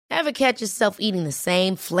Ever catch yourself eating the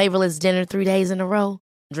same flavorless dinner 3 days in a row?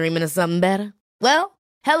 Dreaming of something better? Well,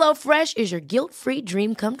 HelloFresh is your guilt-free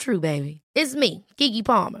dream come true, baby. It's me, Keke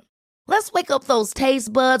Palmer. Let's wake up those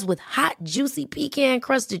taste buds with hot, juicy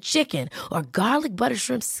pecan-crusted chicken or garlic butter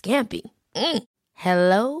shrimp scampi.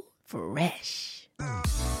 Hello Fresh.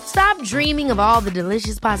 Stop dreaming of all the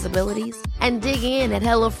delicious possibilities and dig in at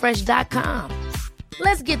HelloFresh.com.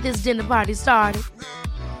 Let's get this dinner party started.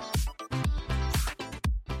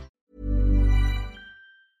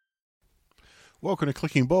 Welcome to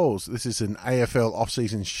Clicking Balls. This is an AFL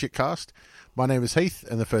off-season shitcast. My name is Heath,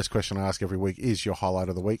 and the first question I ask every week is your highlight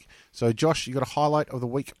of the week. So, Josh, you got a highlight of the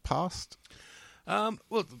week past?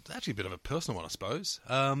 Well, actually a bit of a personal one, I suppose.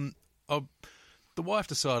 The wife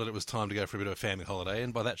decided it was time to go for a bit of a family holiday,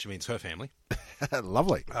 and by that she means her family.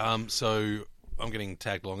 Lovely. So I'm getting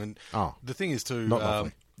tagged along, and the thing is too, not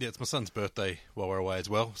lovely. Yeah, it's my son's birthday while we're away as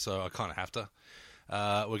well, so I kind of have to.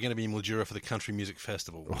 We're going to be in Mildura for the Country Music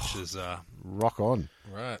Festival, which is rock on.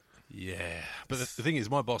 Right. Yeah, but the thing is,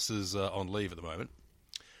 my boss is on leave at the moment,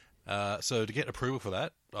 so to get approval for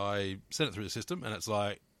that, I sent it through the system, and it's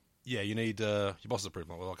like, yeah, you need your boss's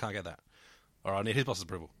approval. Well, I can't get that. All right, I need his boss's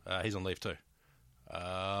approval. He's on leave too.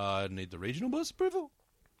 I need the regional boss approval.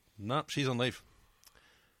 Nope, she's on leave.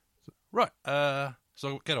 Right. So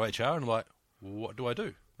I go to HR and I'm like, what do I do?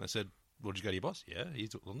 And they said, well, did you go to your boss? Yeah,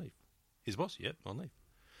 he's on leave. His boss? Yep, on leave.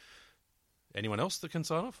 Anyone else that can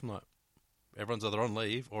sign off? I'm like, everyone's either on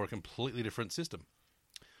leave or a completely different system.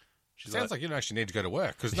 Sounds like you don't actually need to go to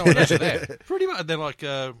work because no one knows you're there. Pretty much. They're like,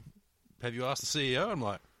 have you asked the CEO? I'm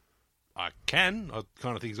like, I can. I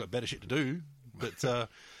kind of think he's got better shit to do. But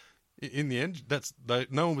in the end,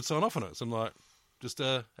 no one would sign off on it. So I'm like, just,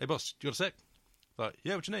 hey boss, do you got a sec? Like,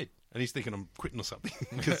 yeah, what you need? And he's thinking I'm quitting or something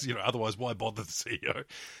because, otherwise why bother the CEO? And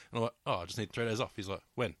I'm like, I just need 3 days off. He's like,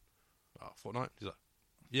 when? Oh, fortnight? He's like,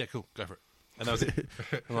 yeah, cool, go for it. And that was it.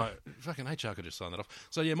 I'm like, fucking HR could just sign that off.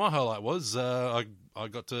 So yeah, my highlight was I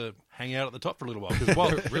got to hang out at the top for a little while.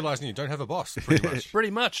 Because realising you don't have a boss, pretty much.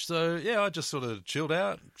 Pretty much. So yeah, I just sort of chilled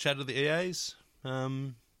out, chatted to the EAs.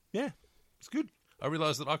 Yeah, it's good. I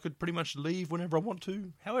realised that I could pretty much leave whenever I want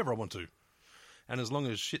to, however I want to. And as long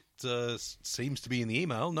as shit seems to be in the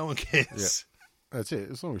email, no one cares. Yeah. That's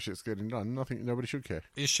it. As long as shit's getting done, nobody should care.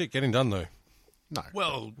 Is shit getting done, though? No.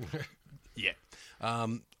 Well, yeah.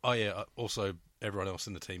 Also, everyone else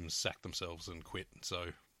in the team sacked themselves and quit. So,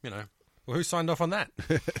 Well, who signed off on that?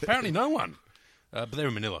 Apparently no one. But they're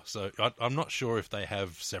in Manila, so I'm not sure if they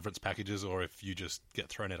have severance packages or if you just get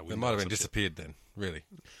thrown out a window. They might have been disappeared then, really.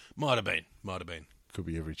 Might have been. Could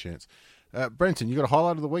be every chance. Brenton, you got a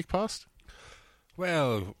highlight of the week past?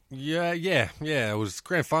 Well, yeah. It was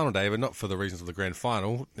grand final day, but not for the reasons of the grand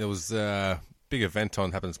final. It was a big event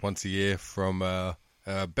happens once a year from a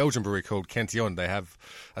Belgian brewery called Cantillon. They have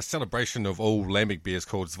a celebration of all lambic beers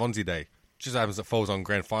called Swansea Day. Just happens it falls on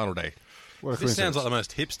grand final day. This sounds like the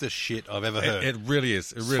most hipster shit I've ever heard. It really is.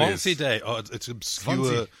 Swansea Day. Oh, it's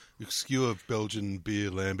obscure Belgian beer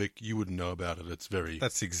lambic. You wouldn't know about it. It's very...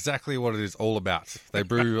 That's exactly what it is all about. They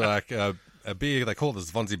brew like a beer. They call it the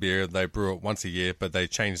Swansea beer. They brew it once a year, but they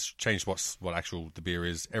change what actual the beer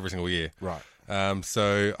is every single year. Right.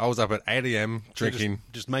 So I was up at 8 a.m. drinking...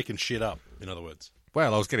 Just making shit up, in other words.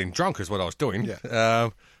 Well, I was getting drunk is what I was doing. Yeah.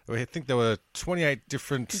 I think there were 28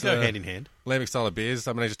 different go hand in hand. lambic style of beers.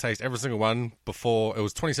 I managed to taste every single one before. It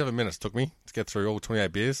was 27 minutes it took me to get through all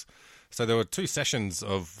 28 beers. So there were 2 sessions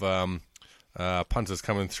of punters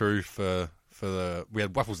coming through for the... We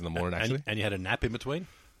had waffles in the morning, actually. And you had a nap in between?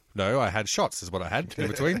 No, I had shots is what I had in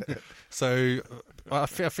between. So I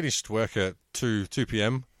finished work at 2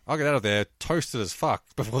 p.m. I got out of there toasted as fuck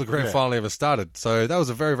before the grand final ever started. So that was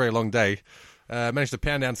a very, very long day. Managed to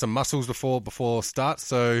pound down some muscles before start.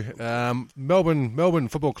 So Melbourne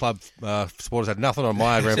Football Club supporters had nothing on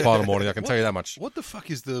my grand final morning, I can tell you that much. What the fuck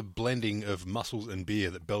is the blending of mussels and beer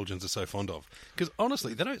that Belgians are so fond of? Because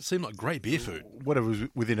honestly, they don't seem like great beer food. Whatever's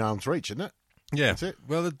within arm's reach, isn't it? Yeah. That's it.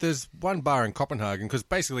 Well, there's one bar in Copenhagen, because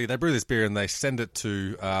basically they brew this beer and they send it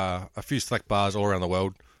to a few select bars all around the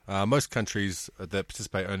world. Most countries that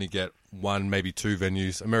participate only get 1, maybe 2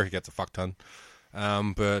 venues. America gets a fuck ton.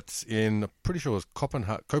 But in, pretty sure it was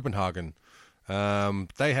Copenhagen,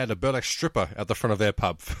 they had a burlesque stripper at the front of their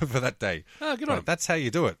pub for that day. Oh, good on them. That's how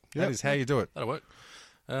you do it. Yep. That is how you do it. That'll work.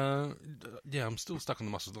 Yeah, I'm still stuck on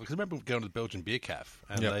the mussels. Because I remember going to the Belgian Beer Caf,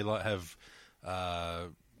 and they like have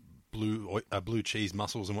blue cheese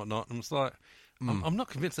mussels and whatnot. And it's like, I'm not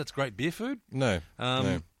convinced that's great beer food. No.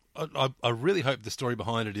 I really hope the story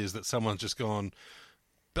behind it is that someone's just gone,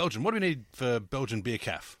 Belgian, what do we need for Belgian Beer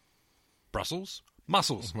Caf? Brussels,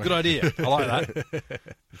 Muscles. Good idea. I like that.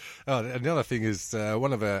 Oh, and the other thing is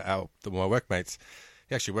one of my workmates,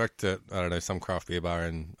 he actually worked at, I don't know, some craft beer bar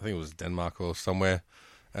in, I think it was Denmark or somewhere,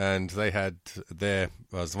 and they had there,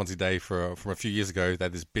 it was once a day from a few years ago, they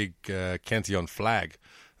had this big Cantillon flag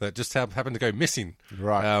that just happened to go missing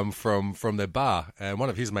from their bar, and one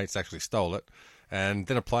of his mates actually stole it and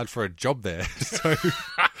then applied for a job there. So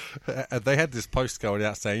they had this post going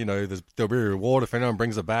out saying, there'll be a reward if anyone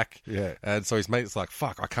brings it back. Yeah. And so his mate's like,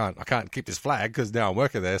 fuck, I can't keep this flag because now I'm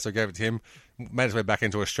working there. So I gave it to him, made his way back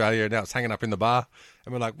into Australia, and now it's hanging up in the bar.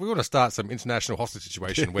 And we're like, we want to start some international hostage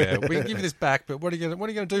situation where we can give you this back, but what are you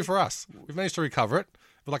going to do for us? We've managed to recover it,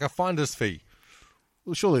 but like a finder's fee.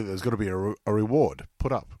 Well, surely there's got to be a reward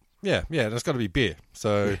put up. Yeah, there's got to be beer.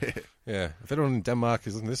 So, yeah, if anyone in Denmark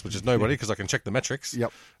is listening to this, which is nobody because I can check the metrics.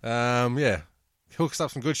 Yep. Hook us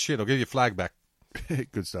up some good shit. I'll give you your flag back.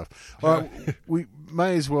 Good stuff. All right, we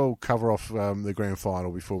may as well cover off the grand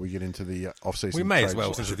final before we get into the off-season. We may as trade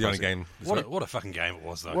well, since it's the only game. What a fucking game it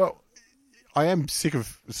was, though. Well, I am sick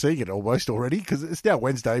of seeing it almost already because it's now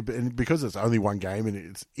Wednesday, and because it's only one game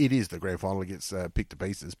and it is the grand final, it gets picked to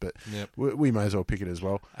pieces. But we may as well pick it as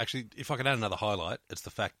well. Actually, if I could add another highlight, it's the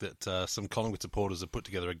fact that some Collingwood supporters have put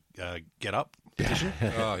together a Get Up petition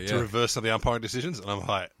to reverse some of the umpiring decisions, and I'm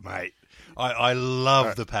like, mate, I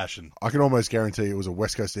love the passion. I can almost guarantee it was a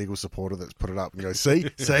West Coast Eagles supporter that's put it up and goes,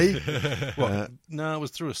 see? No, it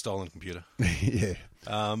was through a stolen computer. Yeah.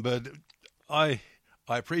 But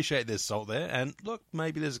I appreciate there's salt there, and look,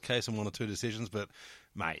 maybe there's a case on one or two decisions, but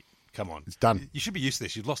mate, come on, it's done. You should be used to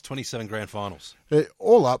this. You've lost 27 grand finals.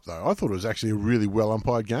 All up though, I thought it was actually a really well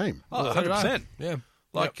umpired game. Oh, 100%. Yeah,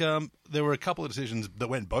 there were a couple of decisions that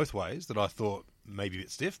went both ways that I thought maybe a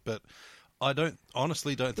bit stiff, but I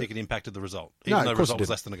honestly don't think it impacted the result, even though the result was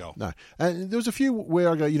less than a goal. No, and there was a few where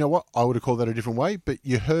I go, you know what, I would have called that a different way, but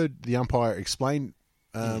you heard the umpire explain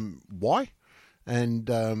why. And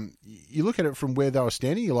you look at it from where they were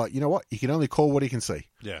standing, you're like, you know what? You can only call what he can see.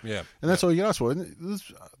 Yeah. And that's all you can ask for. And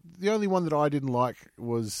the only one that I didn't like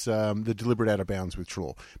was the deliberate out of bounds with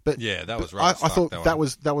Trelaw. But yeah, that was right. I thought that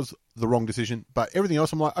was the wrong decision. But everything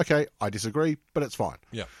else, I'm like, okay, I disagree, but it's fine.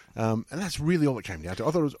 Yeah. And that's really all it came down to.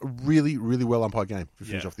 I thought it was a really, really well umpired game to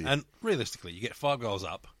finish off the year. And realistically, you get 5 goals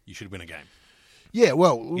up, you should win a game. Yeah,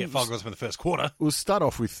 well... You get 5 goals up in the first quarter. We'll start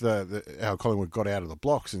off with how Collingwood got out of the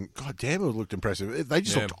blocks, and god damn, it looked impressive. They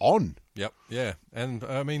just looked on. Yep, yeah. And,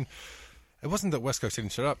 I mean, it wasn't that West Coast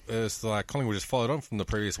didn't shut up. It's like Collingwood just followed on from the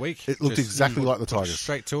previous week. It looked exactly like the Tigers.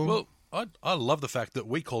 Straight to them. Well, I love the fact that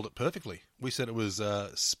we called it perfectly. We said it was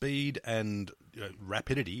speed and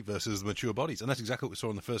rapidity versus the mature bodies, and that's exactly what we saw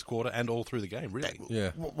in the first quarter and all through the game, really.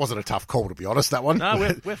 Yeah. Wasn't a tough call, to be honest, that one.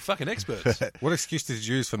 No, we're fucking experts. What excuse did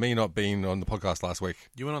you use for me not being on the podcast last week?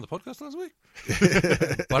 You went on the podcast last week?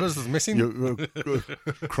 Butters was missing? You're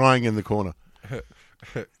crying in the corner.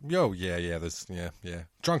 Yeah.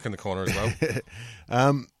 Drunk in the corner as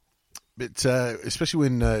well. But especially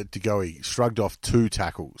when De Goey shrugged off 2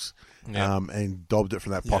 tackles and dobbed it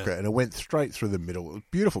from that pocket, and it went straight through the middle. It was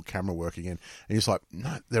beautiful camera work again. And you're like,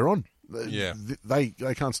 no, they're on. Yeah. They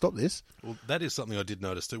can't stop this. Well, that is something I did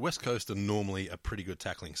notice too. West Coast are normally a pretty good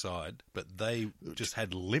tackling side, but they just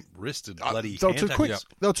had limp-wristed bloody They were hand too quick. tackles.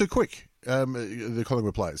 They were too quick, the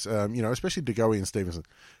Collingwood players, especially De Goey and Stevenson.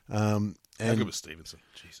 How good was Stevenson?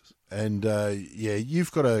 Jesus. And,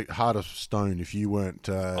 you've got a heart of stone if you weren't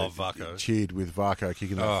Varco. cheered with Varco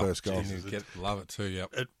kicking that first goal. Love it too,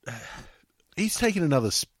 yep. He's taken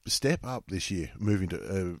another step up this year, moving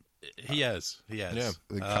to... He has. the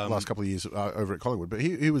last couple of years over at Collingwood. But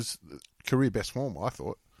he was career best form, I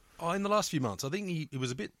thought. In the last few months. I think he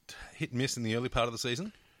was a bit hit and miss in the early part of the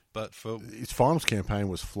season, but for his finals campaign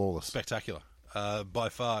was flawless. Spectacular. By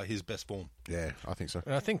far his best form. Yeah, I think so.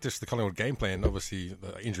 And I think just the Collingwood game plan, obviously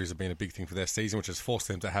the injuries have been a big thing for their season, which has forced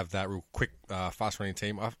them to have that real quick, fast-running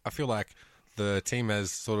team. I feel like the team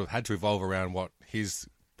has sort of had to evolve around what his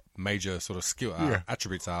major sort of skill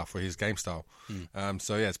attributes are for his game style.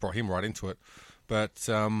 It's brought him right into it. But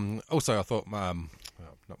also, I thought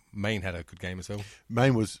Maine had a good game as well.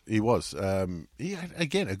 Maine he had,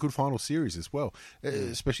 again, a good final series as well.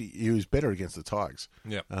 Especially, he was better against the Tigers.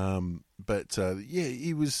 Yeah.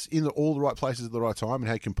 He was in all the right places at the right time and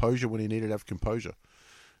had composure when he needed to have composure.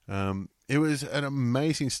 It was an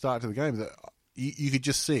amazing start to the game that you could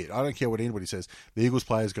just see it. I don't care what anybody says. The Eagles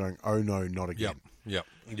players going, oh no, not again. Yep.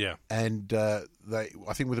 Yeah. And I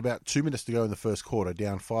think with about 2 minutes to go in the first quarter,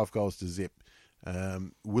 down 5 goals to zip,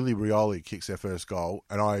 Willie Rioli kicks their first goal,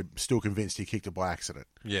 and I'm still convinced he kicked it by accident.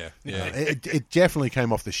 Yeah. It definitely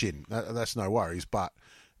came off the shin. That's no worries, but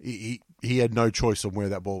he had no choice on where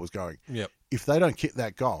that ball was going. Yep. If they don't kick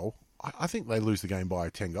that goal, I think they lose the game by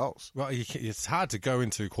 10 goals. Well, it's hard to go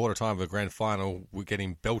into quarter time of a grand final with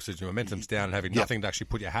getting belted, your momentum's down and having nothing to actually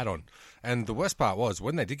put your hat on. And the worst part was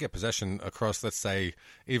when they did get possession across, let's say,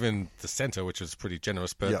 even the centre, which was pretty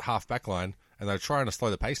generous, but half back line, and they were trying to slow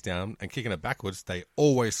the pace down and kicking it backwards, they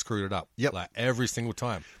always screwed it up. Yep. Like every single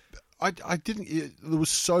time. I didn't. It was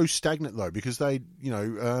so stagnant though because they,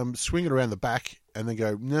 swing it around the back and then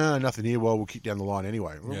go, no, nothing here. Well, we'll kick down the line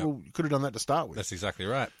anyway. Well, you could have done that to start with. That's exactly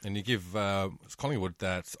right. And you give Collingwood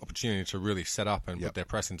that opportunity to really set up and put their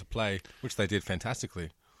press into play, which they did fantastically.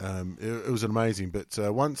 It was amazing. But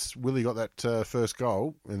once Willie got that first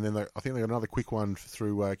goal, and then I think they got another quick one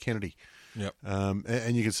through Kennedy. Yep.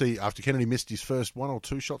 And you can see after Kennedy missed his first 1 or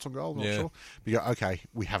 2 shots on goal, I'm not sure. You go, okay,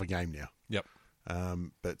 we have a game now. Yep.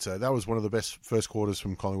 But that was one of the best first quarters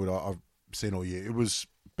from Collingwood I've seen all year. It was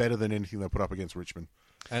better than anything they put up against Richmond.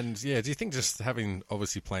 And, do you think just having,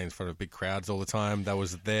 obviously, playing in front of big crowds all the time, that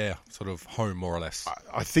was their sort of home, more or less?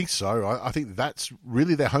 I think so. I think that's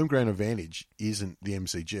really their home ground advantage isn't the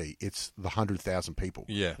MCG. It's the 100,000 people.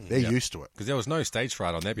 Yeah. They're used to it. Because there was no stage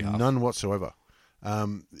fright on their behalf. None whatsoever.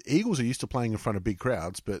 Eagles are used to playing in front of big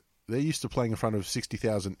crowds, but they're used to playing in front of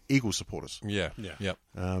 60,000 Eagles supporters. Yeah. Yep.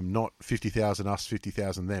 Not 50,000 us,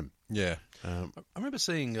 50,000 them. Yeah. I remember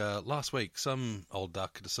seeing last week some old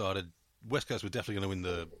duck decided West Coast were definitely going to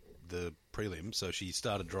win the prelim, so she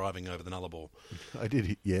started driving over the Nullarbor. I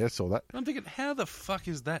did, I saw that. I'm thinking, how the fuck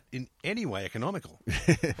is that in any way economical?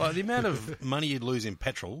 Like, the amount of money you'd lose in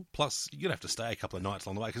petrol, plus you're going to have to stay a couple of nights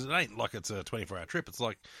along the way, because it ain't like it's a 24-hour trip. It's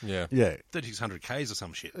like 3,600 Ks or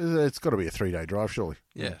some shit. It's got to be a 3-day drive, surely.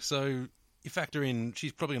 Yeah, so you factor in,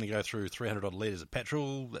 she's probably going to go through 300-odd litres of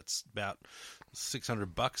petrol. That's about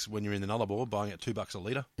 $600 when you're in the Nullarbor, buying it $2 a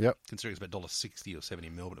litre. Yep. Considering it's about $1.60 or 70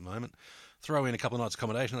 Melbourne at the moment. Throw in a couple of nights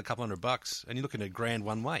accommodation, a couple $100, and you're looking at a grand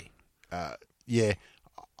one way. I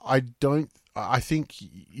think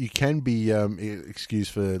you can be excused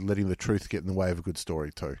for letting the truth get in the way of a good story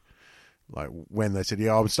too. Like when they said,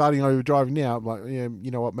 I'm starting over driving now, I'm like, you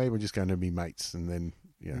know what, maybe we're just going to be mates, and then,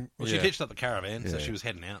 Well, she hitched up the caravan, so she was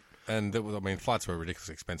heading out. And, flights were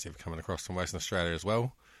ridiculously expensive coming across from Western Australia as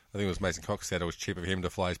well. I think it was Mason Cox said it was cheaper for him to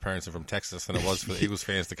fly his parents in from Texas than it was for the Eagles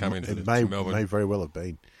fans to come into Melbourne. It may very well have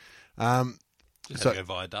been. Just had to go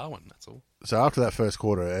via Darwin, that's all. So after that first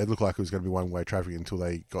quarter, it looked like it was going to be one-way traffic until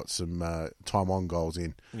they got some time-on goals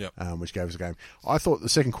in, which gave us a game. I thought the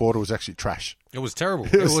second quarter was actually trash. It was terrible.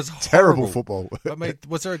 It was terrible football. But,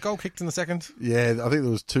 was there a goal kicked in the second? Yeah, I think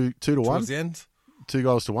there was 2 to 1. Towards the end? 2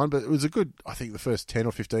 goals to 1, but it was a good, I think the first 10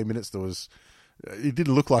 or 15 minutes, it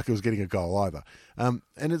didn't look like it was getting a goal either. And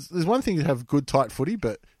there's one thing to have good, tight footy,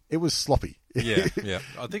 but it was sloppy. Yeah.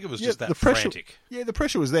 I think it was just the pressure, frantic. Yeah, the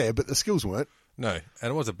pressure was there, but the skills weren't. No,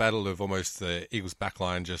 and it was a battle of almost the Eagles'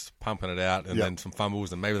 backline just pumping it out, and then some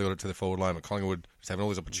fumbles, and maybe they got it to the forward line, but Collingwood just having all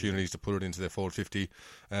these opportunities to put it into their forward 50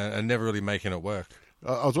 and never really making it work.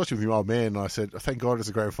 I was watching with my old man, and I said, thank God it's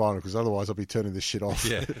a grand final, because otherwise I'll be turning this shit off.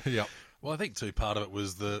 Yeah. Well, I think, too, part of it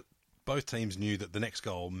was that both teams knew that the next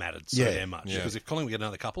goal mattered so damn much. Yeah. Because if Collingwood get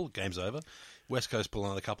another couple, game's over. West Coast pull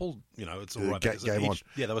another couple, it's all right. Game on.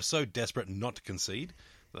 Yeah, they were so desperate not to concede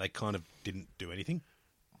that they kind of didn't do anything.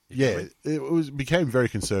 Yeah, it became very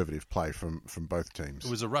conservative play from both teams.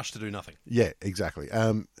 It was a rush to do nothing. Yeah, exactly.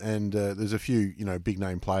 And there's a few big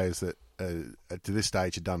name players that to this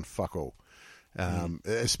stage had done fuck all,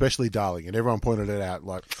 especially Darling, and everyone pointed it out.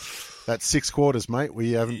 Like that's 6 quarters, mate.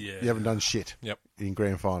 You haven't done shit. In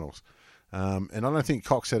grand finals. And I don't think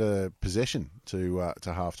Cox had a possession to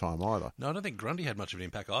half time either. No, I don't think Grundy had much of an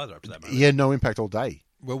impact either up to that moment. He had no impact all day.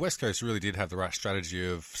 Well, West Coast really did have the right strategy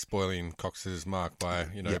of spoiling Cox's mark by,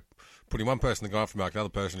 putting one person to go after mark, another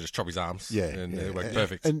person just chop his arms. And it worked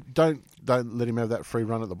perfect. And don't let him have that free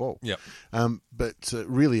run at the ball. Yep. But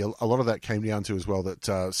really, a lot of that came down to as well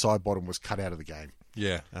that side bottom was cut out of the game.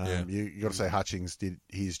 Yeah. You got to say Hutchings did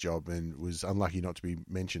his job and was unlucky not to be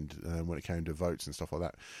mentioned when it came to votes and stuff like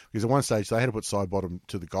that. Because at one stage they had to put side bottom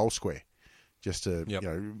to the goal square just to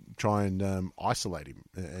try and isolate him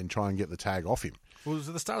and try and get the tag off him. Well, was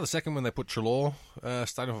it the start of the second when they put Treloar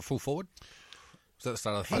starting off a full forward? Was that the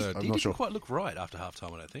start of the third? He didn't quite look right after half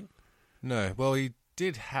time, I don't think. No. Well, he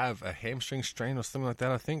did have a hamstring strain or something like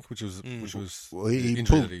that, I think, which was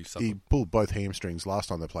he pulled both hamstrings last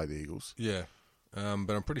time they played the Eagles. Yeah.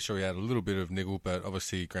 But I'm pretty sure he had a little bit of niggle, but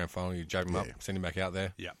obviously grand final, you jab him up, send him back out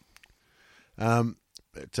there. Yeah.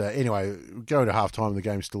 But anyway, going to half time, the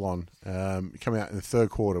game's still on. Coming out in the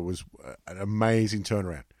third quarter was an amazing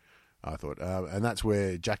turnaround, I thought. And that's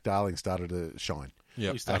where Jack Darling started to shine.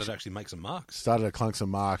 He started to actually make some marks. Started to clunk some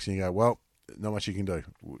marks, and you go, well, not much you can do.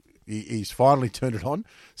 He's finally turned it on.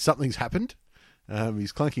 Something's happened.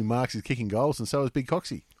 He's clunking marks, he's kicking goals, and so is Big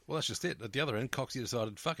Coxie. Well, that's just it. At the other end, Coxie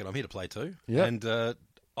decided, fuck it, I'm here to play too. Yep. And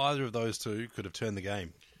either of those two could have turned the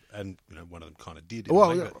game. And one of them kind of did. In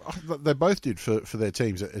Well, a way, but- they both did for their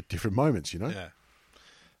teams at different moments, Yeah.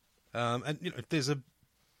 And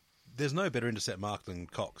there's no better intercept mark than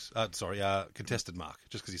contested mark,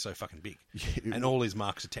 just because he's so fucking big. And all his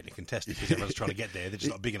marks are technically contested because everyone's trying to get there. They're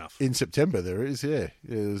just not big enough. In September, there is,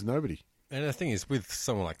 there's nobody. And the thing is, with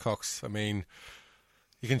someone like Cox, I mean,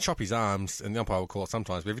 you can chop his arms, and the umpire will call it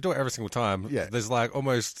sometimes, but if you do it every single time, there's like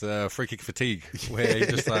almost free kick fatigue, where you're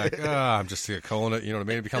just like, I'm just calling it, you know what I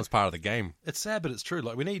mean? It becomes part of the game. It's sad, but it's true.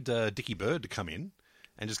 Like, we need Dickie Bird to come in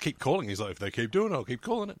and just keep calling. He's like, if they keep doing it, I'll keep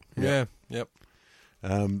calling it. Yeah, yep.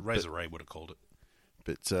 Razor Ray would have called it.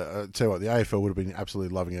 But I'll tell you what, the AFL would have been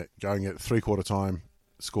absolutely loving it, going at three-quarter time,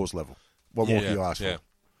 scores level. What more can you ask for?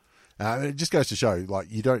 It just goes to show, like,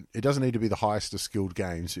 it doesn't need to be the highest of skilled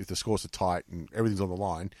games. If the scores are tight and everything's on the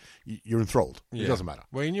line, you're enthralled. It doesn't matter.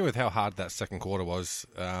 Well, you knew with how hard that second quarter was,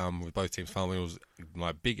 with both teams following, it was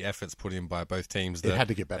like big efforts put in by both teams. It had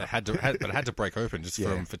to get better. But it had to break open just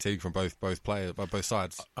from fatigue from both players, by both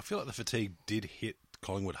sides. I feel like the fatigue did hit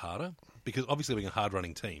Collingwood harder because obviously being a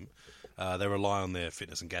hard-running team, they rely on their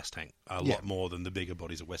fitness and gas tank a lot more than the bigger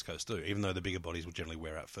bodies of West Coast do, even though the bigger bodies will generally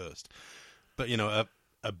wear out first. But,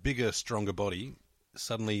 a bigger, stronger body,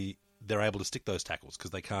 suddenly they're able to stick those tackles because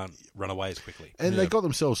they can't run away as quickly. And they got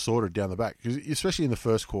themselves sorted down the back, because especially in the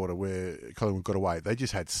first quarter where Collingwood got away, they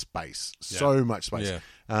just had space, so much space.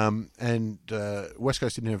 Yeah. And West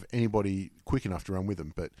Coast didn't have anybody quick enough to run with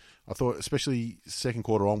them. But I thought, especially second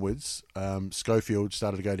quarter onwards, Schofield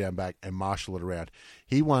started to go down back and marshal it around.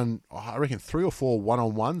 He won, I reckon, 3 or 4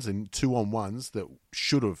 one-on-ones and 2-on-1s that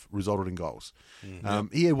should have resulted in goals.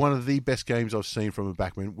 He had one of the best games I've seen from a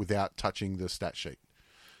backman without touching the stat sheet.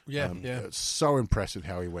 It's so impressive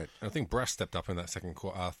how he went. And I think Brass stepped up in that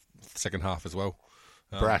second half as well.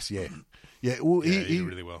 Brass, Well, he did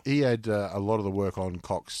really well. He had a lot of the work on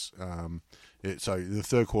Cox. So in the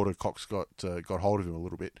third quarter, Cox got hold of him a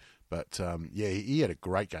little bit, but he had a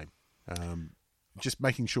great game. Just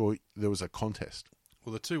making sure there was a contest.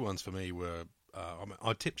 Well, the two ones for me were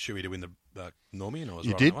I tipped Shuey to win the Normie, and I was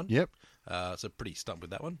You right did? on that one. Yep. So pretty stumped with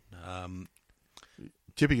that one.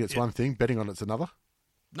 Tipping it's one thing, betting on it's another.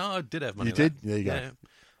 No, I did have money. You on did? that. There you go.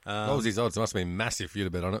 Yeah. What was his odds? It must have been massive for you to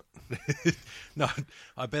bet on it. No,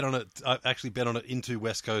 I bet on it. I actually bet on it into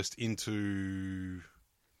West Coast I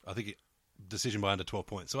think decision by under 12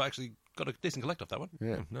 points. So I actually got a decent collect off that one.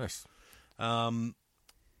 Yeah. Nice.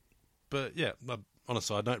 But yeah, on a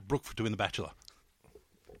side note, Brooke to win The Bachelor.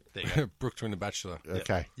 There you go. Brooke to win The Bachelor.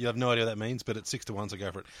 Okay. You have no idea what that means, but it's 6-1, so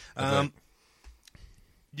go for it. Okay.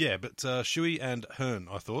 Yeah, but Shuey and Hearn,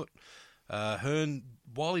 I thought. Hearn,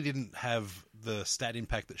 while he didn't have the stat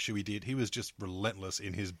impact that Shuey did, he was just relentless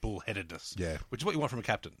in his bullheadedness. Yeah. Which is what you want from a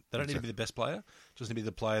captain. They don't need to be the best player. Just need to be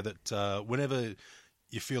the player that whenever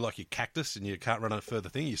you feel like you're cactus and you can't run a further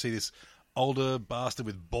thing, you see this older bastard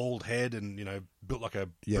with bald head and, built like a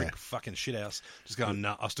brick fucking shithouse, just going,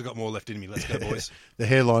 nah, I've still got more left in me. Let's go, boys. The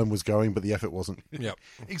hairline was going, but the effort wasn't. Yep.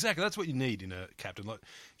 Exactly. That's what you need in a captain. Like,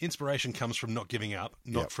 inspiration comes from not giving up,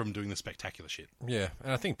 not from doing the spectacular shit. Yeah,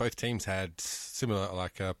 and I think both teams had similar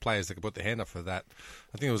players that could put their hand up for that.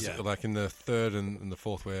 I think it was like in the third and the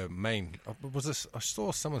fourth where Maine was this. I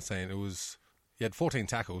saw someone saying it was. He had 14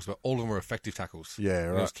 tackles, but all of them were effective tackles. Yeah, right.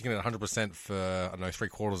 And he was kicking it 100% for, I don't know,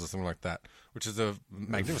 3/4 or something like that, which is a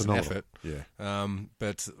magnificent Phenomenal. effort. Yeah.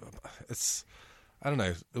 But it's, I don't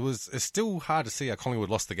know, it's still hard to see how Collingwood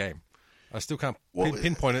lost the game. I still can't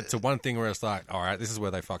pinpoint it to one thing where it's like, all right, this is where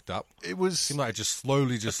they fucked up. It was... It seemed like it just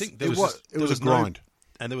slowly just... I think It was a grind.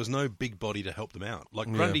 And there was no big body to help them out.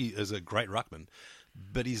 Like, Grundy is a great ruckman,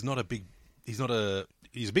 but he's not a big...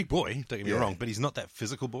 He's a big boy, don't get me wrong, but he's not that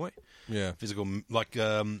physical boy. Yeah. Physical, like,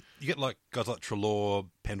 you get like guys like Treloar,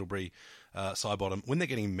 Pendlebury, Sidebottom. When they're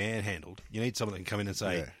getting manhandled, you need someone that can come in and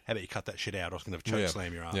say, how about you cut that shit out or I was going to choke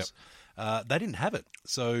slam your ass. They didn't have it.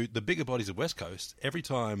 So the bigger bodies of West Coast, every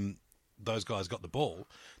time those guys got the ball,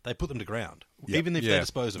 they put them to ground. Even if they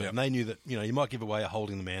disposed of it. And they knew that, you might give away a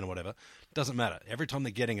holding the man or whatever. Doesn't matter. Every time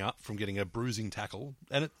they're getting up from getting a bruising tackle,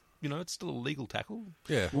 and it's still a legal tackle.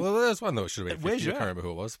 Yeah, well, there's one that should have been 50. Where's I can't remember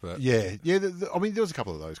who it was, but... Yeah. I mean, there was a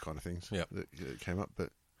couple of those kind of things that came up,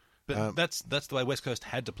 but... But that's the way West Coast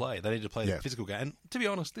had to play. They needed to play the physical game. And to be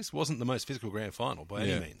honest, this wasn't the most physical grand final by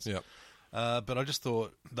any means. Yeah. But I just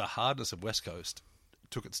thought the hardness of West Coast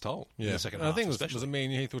took its toll in the second and half. I think especially. was me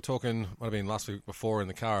and Heath were talking, might have been last week before in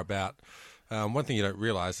the car about... one thing you don't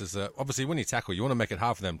realise is that obviously when you tackle, you want to make it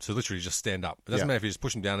hard for them to literally just stand up. It doesn't matter if you just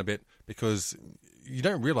push them down a bit because you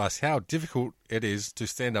don't realise how difficult it is to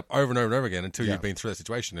stand up over and over and over again until you've been through that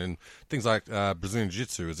situation. And things like Brazilian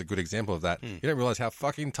Jiu-Jitsu is a good example of that. You don't realise how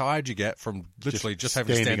fucking tired you get from literally just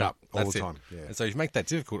having to stand up all That's the it. time. Yeah. And so if you make that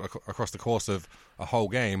difficult across the course of a whole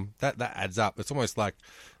game, that adds up. It's almost like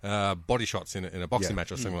body shots in a boxing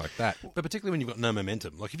match or something like that. But particularly when you've got no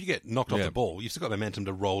momentum. Like if you get knocked off the ball, you've still got momentum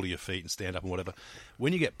to roll to your feet and stand up and whatever.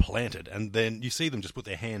 When you get planted and then you see them just put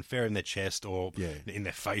their hand fair in their chest or in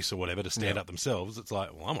their face or whatever to stand up themselves, it's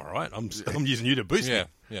like, well, I'm all right. I'm using you to boost me.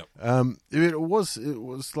 Yeah. It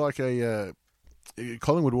was like a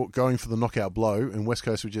Collingwood going for the knockout blow, and West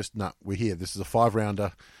Coast were just, we're here. This is a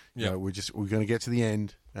 5-rounder. You know, we're going to get to the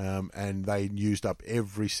end, and they used up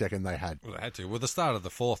every second they had. Well, they had to. Well, the start of the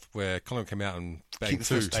fourth, where Collingwood came out and banged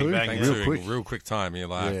Kicked two, bang, banged real two quick. in real quick time. You're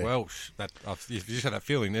like, well, you just had that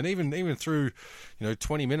feeling. And even through,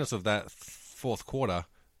 20 minutes of that fourth quarter,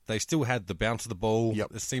 they still had the bounce of the ball.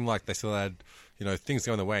 Yep. It seemed like they still had, things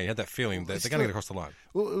going their way. You had that feeling that they're going to get across the line.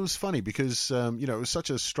 Well, it was funny because, it was such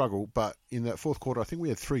a struggle, but in that fourth quarter, I think we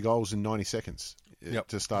had 3 goals in 90 seconds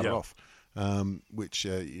to start it off, which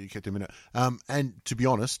you kept a minute. And to be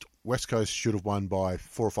honest, West Coast should have won by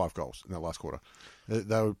 4 or 5 goals in that last quarter.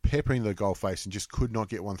 They were peppering the goal face and just could not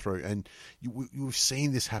get one through. And you've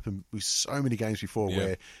seen this happen with so many games before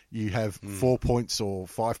where you have 4 points or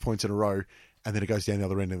 5 points in a row, and then it goes down the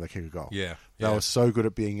other end and they kick a goal. Yeah. They were so good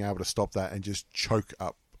at being able to stop that and just choke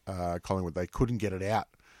up Collingwood. They couldn't get it out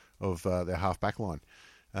of their half-back line.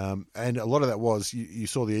 And a lot of that was, you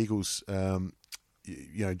saw the Eagles, during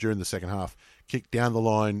the second half, kick down the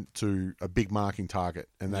line to a big marking target,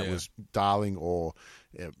 and that was Darling or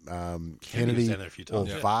Kennedy down there a few or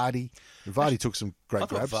times, Vardy. And Vardy took some great I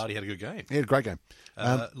thought grabs. Vardy had a good game. He had a great game.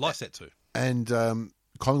 Lysette too. And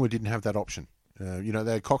Collingwood didn't have that option. They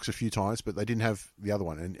had Cox a few times, but they didn't have the other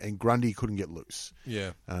one. And Grundy couldn't get loose.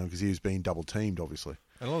 Yeah. Because he was being double teamed, obviously.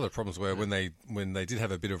 And a lot of the problems were when they did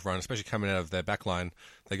have a bit of run, especially coming out of their back line,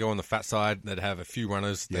 they go on the fat side, they'd have a few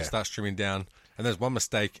runners, they start streaming down, and there's one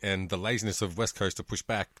mistake, and the laziness of West Coast to push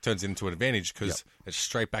back turns it into an advantage because it's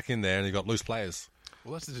straight back in there and you've got loose players.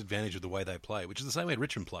 Well, that's the advantage of the way they play, which is the same way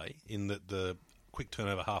Richmond play in the quick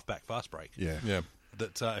turnover, half-back, fast break. Yeah.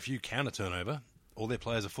 That if you counter turnover, all their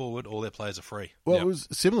players are forward, all their players are free. Well, it was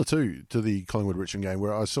similar to the Collingwood-Richmond game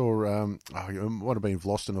where I saw, it might have been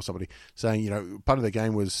Vlosten or somebody saying, part of the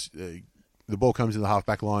game was the ball comes in the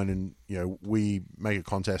half-back line and, we make a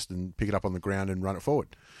contest and pick it up on the ground and run it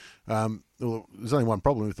forward. Well, there's only one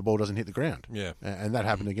problem if the ball doesn't hit the ground. Yeah. And that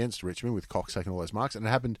happened against Richmond with Cox taking all those marks, and it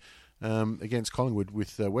happened against Collingwood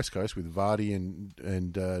with West Coast with Vardy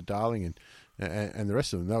and Darling and the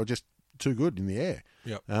rest of them. They were just too good in the air.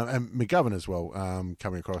 Yep. And McGovern as well,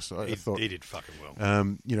 coming across. I thought He did fucking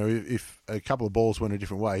well. if a couple of balls went a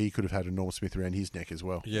different way, he could have had a Norm Smith around his neck as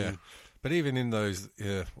well. Yeah. But even in those,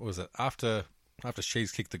 what was it, after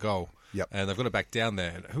Sheeds kicked the goal, and they've got it back down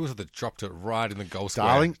there, and who was it that dropped it right in the goal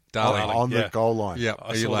square? Darling on the goal line. Yeah. I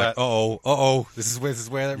Are you saw like, that. this is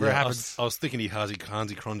where it happens? I was thinking he Hansi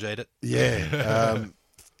Cronjade it. Yeah.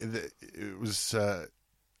 It was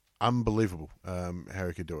unbelievable how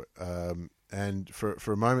he could do it. And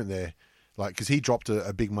for a moment there, because he dropped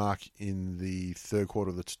a big mark in the third quarter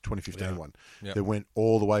of the 2015 one that went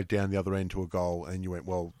all the way down the other end to a goal, and you went,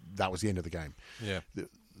 well, that was the end of the game. Yeah.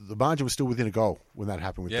 The margin was still within a goal when that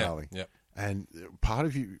happened with Darling. Yeah. And part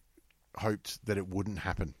of you hoped that it wouldn't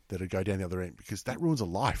happen, that it'd go down the other end, because that ruins a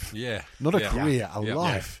life. Yeah. Not a career, a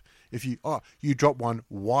life. If you drop one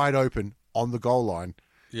wide open on the goal line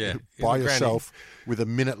by yourself with a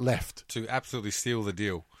minute left. To absolutely seal the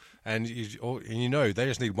deal. And they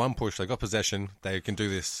just need one push. They got possession. They can do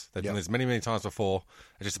this. They've done this many, many times before.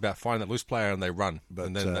 It's just about finding that loose player and they run. But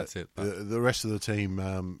and then that's it. The rest of the team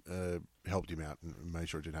helped him out and made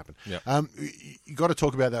sure it didn't happen. Yep. You got to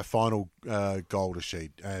talk about that final goal to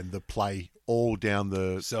Sheed and the play all down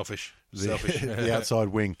the Selfish. the outside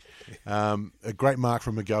wing. A great mark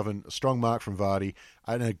from McGovern, a strong mark from Vardy,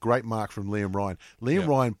 and a great mark from Liam Ryan. Liam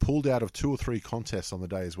Ryan pulled out of 2 or 3 contests on the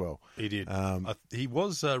day as well. He did. He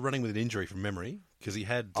was running with an injury from memory because he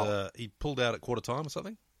had he pulled out at quarter time or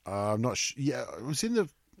something. I'm not sure. Yeah, it was in the.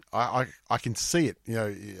 I can see it.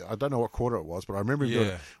 I don't know what quarter it was, but I remember him doing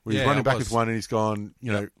it. Where he's running back with one and he's gone,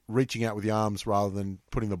 reaching out with the arms rather than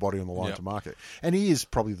putting the body on the line to mark it. And he is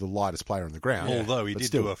probably the lightest player on the ground. Although he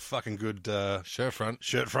did do a fucking good shirt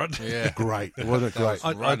front. Yeah. Great. Wasn't it great?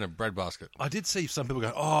 Right in a breadbasket. I did see some people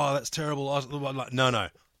go, "Oh, that's terrible." I was like, "No,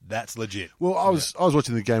 that's legit." Well, I was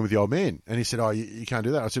watching the game with the old man, and he said, "Oh, you can't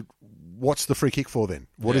do that." I said, "What's the free kick for then?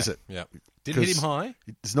 What is it?" Yeah. Didn't hit him high.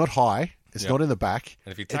 It's not high. It's not in the back.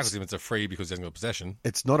 And if he tackles him, it's a free because he hasn't got possession.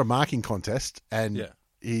 It's not a marking contest, and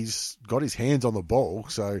he's got his hands on the ball,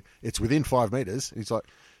 so it's within 5 metres. He's like,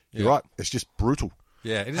 you're Yeah. right, it's just brutal.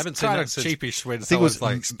 Yeah, it is Haven't seen kind that of since- cheapish when think it someone's was-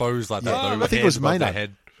 like exposed like that. Yeah, though, I with think it was hands above their Maynard.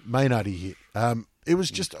 head. Maynard he hit. It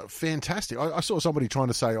was just fantastic. I saw somebody trying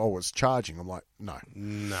to say, oh, it's charging. I'm like, no.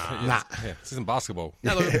 Nah. Nah. Yeah, this isn't basketball.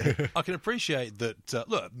 Now, look, I can appreciate that.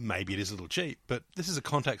 Look, maybe it is a little cheap, but this is a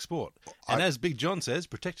contact sport, and as Big John says,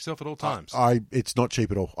 protect yourself at all times. It's not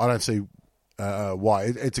cheap at all. I don't see why.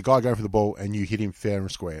 It's a guy going for the ball and you hit him fair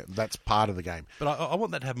and square. That's part of the game. But I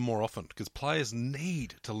want that to happen more often because players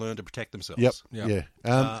need to learn to protect themselves. Yep. Yeah.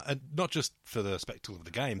 Yeah. And not just for the spectacle of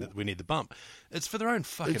the game that we need the bump. It's for their own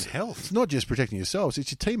fucking health. It's not just protecting yourselves;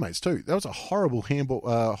 it's your teammates too. That was a horrible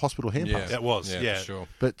hospital hand Yeah, pass. That was, yeah. for sure.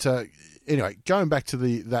 But anyway, going back to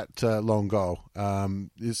that long goal,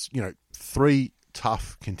 there's 3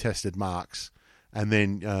 tough contested marks, and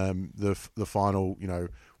then the final,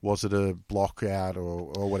 was it a block out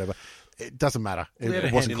or whatever? It doesn't matter. He had a It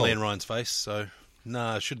hand wasn't in called. Leon Ryan's face, so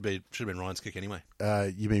no, it should have been Ryan's kick anyway.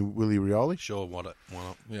 You mean Willie Rioli? Sure, why not?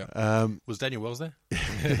 Yeah. Was Daniel Wells there?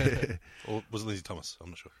 Or was it Lindsay Thomas? I'm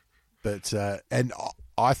not sure. But and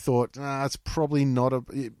I thought it's probably not a.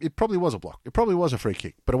 It probably was a block. It probably was a free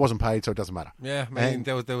kick, but it wasn't paid, so it doesn't matter. Yeah, I mean,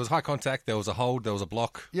 there was high contact, there was a hold, there was a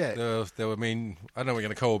block. Yeah. There were, I mean, I don't know what you're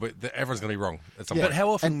going to call it, but everyone's going to be wrong at some But point. how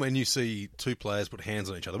often when you see 2 players put hands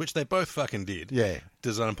on each other, which they both fucking did, Yeah.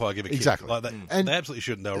 does an umpire give a kick? Exactly. Like that, And- they absolutely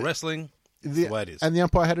shouldn't. They were wrestling. That's the way it is. And the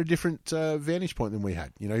umpire had a different vantage point than we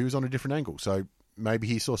had. He was on a different angle, so maybe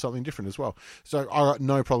he saw something different as well. So I got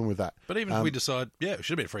no problem with that. But even if we decide, it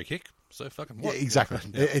should have been a free kick, so fucking Yeah, what? exactly.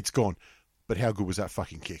 It's gone. But how good was that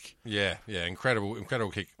fucking kick? Yeah, incredible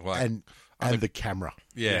kick. Like, And the camera,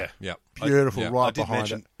 yeah. beautiful, Yeah. right I did behind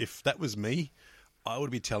mention, it. if that was me, I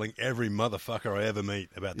would be telling every motherfucker I ever meet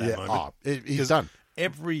about that Yeah, moment. he's 'Cause done.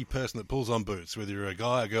 Every person that pulls on boots, whether you're a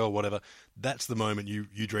guy, a girl, whatever, that's the moment you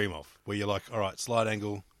dream of, where you're like, all right, slide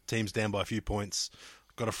angle, team's down by a few points,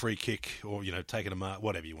 got a free kick, or, taking a mark,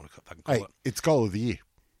 whatever you want to fucking call Hey, it. it's goal of the year.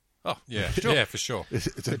 Oh, Yeah, sure. yeah, for sure. It's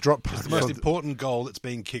a drop pass. The most important goal that's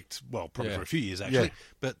been kicked, well, probably Yeah. for a few years, actually.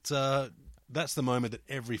 Yeah. But that's the moment that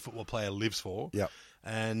every football player lives for. Yep.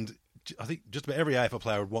 And I think just about every AFL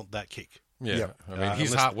player would want that kick. Yeah, Yep. I mean, his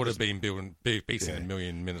unless- heart would have been beating a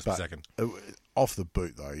million minutes per But second. off the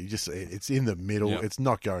boot though, it's in the middle. Yeah. It's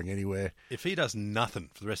not going anywhere. If he does nothing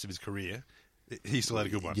for the rest of his career, he still had a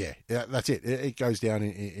good one. Yeah, that's it. It goes down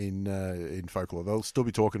in folklore. They'll still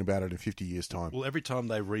be talking about it in 50 years' time. Well, every time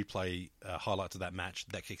they replay highlights of that match,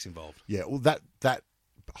 that kick's involved. Yeah, well, that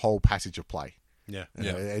whole passage of play. Yeah.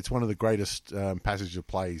 Yeah. It's one of the greatest passages of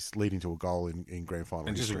plays leading to a goal in grand final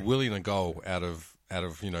And just history. willing a goal out of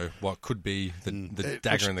what could be the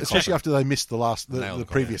dagger in the Especially coffin. after they missed Nail the in the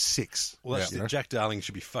previous 6. Well, that's you know? Jack Darling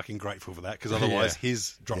should be fucking grateful for that because otherwise Yeah.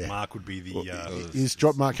 his drop Yeah. mark would be the. His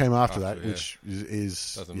drop mark came after that, after, yeah. which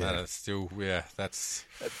is Doesn't yeah. matter. It's still, that's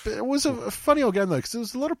But it was a funny old game though, because there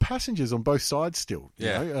was a lot of passengers on both sides still. you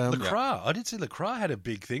Yeah. know? Lacroix. I did see Lacroix had a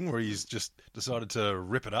big thing where he's just decided to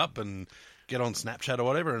rip it up and get on Snapchat or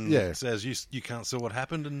whatever and Yeah. says you can't see what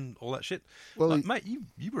happened and all that shit. Well, Like, mate,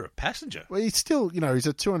 you were a passenger. Well, he's still, he's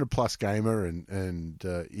a 200 plus gamer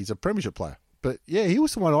and he's a premiership player. But yeah, he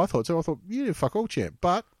was the one I thought. So I thought, you did fuck all, champ.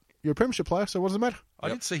 But you're a premiership player, so what does it matter? I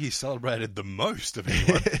did see he celebrated the most of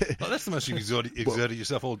anyone. Like, that's the most you've exerted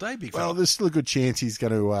yourself all day, big Well, fella. there's still a good chance he's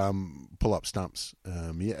going to pull up stumps.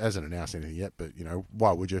 He hasn't announced anything yet, but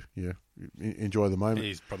why would you? Enjoy the moment.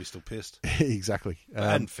 He's probably still pissed. Exactly.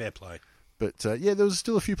 And fair play. But there was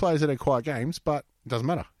still a few players that had quiet games, but it doesn't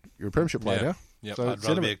matter. You're a premiership player Yeah. now. Yep. So I'd rather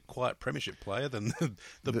sentiment- be a quiet premiership player than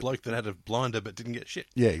the bloke that had a blinder but didn't get shit.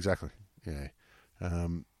 Yeah, exactly. Yeah.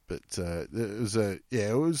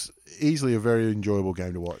 It was easily a very enjoyable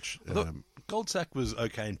game to watch. Look, Goldsack was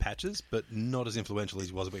okay in patches, but not as influential as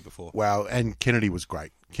he was a week before. Wow, and Kennedy was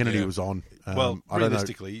great. Kennedy Yeah. was on. Well, I don't know.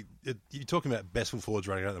 realistically, you're talking about best full forwards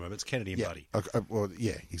running out at the moment. It's Kennedy and Yeah. Buddy. Well,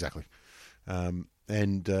 yeah, exactly.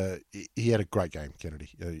 He had a great game, Kennedy.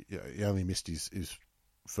 He only missed his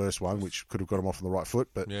first one, which could have got him off on the right foot.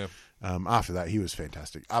 But Yeah. after that, he was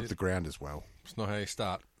fantastic. Up the ground as well. it's not how you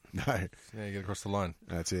start. No, Yeah, you get across the line.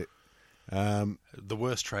 that's it. The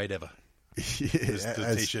worst trade ever. Is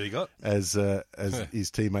the T-shirt he got. as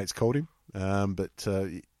his teammates called him. But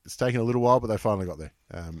it's taken a little while, but they finally got there.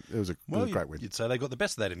 It was a great win. You'd say they got the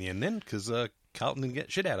best of that in the end then, because Carlton didn't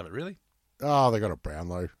get shit out of it, really. Oh, they got a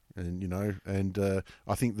Brownlow, and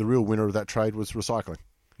I think the real winner of that trade was recycling.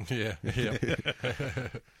 Yeah, yeah.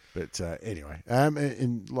 But anyway,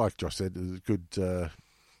 and like Josh said, it was good.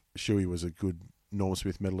 Shuey was a good Norm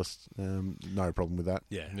Smith medalist. No problem with that.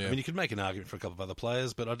 Yeah. Yeah. I mean, you could make an argument for a couple of other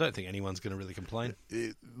players, but I don't think anyone's going to really complain.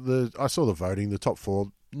 I saw the voting. The top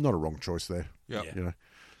 4, not a wrong choice there. Yeah. You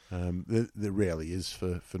know, there rarely is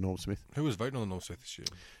for Norm Smith. Who was voting on the Norm Smith this year?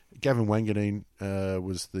 Gavin Wanganeen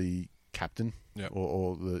was the captain Yep.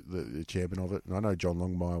 or the chairman of it. And I know John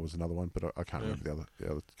Longmire was another one, but I can't remember the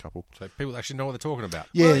other couple. So people actually know what they're talking about.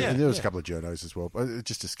 Yeah, Well, yeah, and there was yeah. a couple of journos as well. But it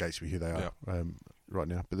just escapes me who they are right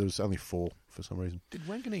now. But there was only 4 for some reason. Did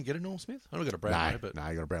Wanganeen get a Norm Smith? I don't got a Brownlow, but No,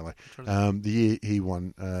 he got a Brownlow. Trying The year he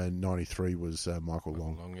won 93 was Michael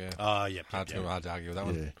Long. Long, yeah. yep, yep. Hard to argue with that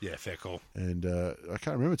one. Yeah. Yeah, fair call. And I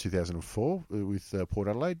can't remember 2004 with Port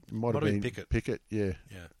Adelaide. It might have been Pickett. Yeah.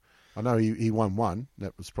 Yeah. I know he won one.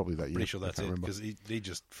 That was probably that year. Pretty sure I that's can't it, remember. because he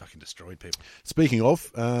just fucking destroyed people. Speaking of,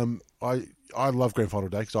 I love Grand Final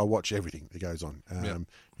Day because I watch everything that goes on.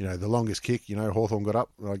 You know, the longest kick, Hawthorn got up.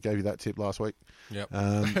 I gave you that tip last week. Yep.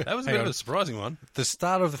 That was a Hang bit of on. a surprising one. The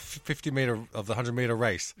start of the 50-meter of the 100-meter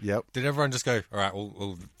race. Yep. Did everyone just go, all right,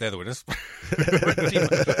 well they're the winners?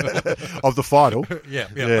 Of the final. yeah.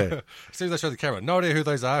 Yeah. As soon as I showed the camera, no idea who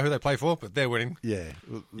those are, who they play for, but they're winning. Yeah.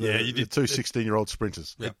 Yeah, you The did. 2 16-year-old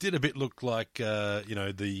sprinters. It did a bit look like,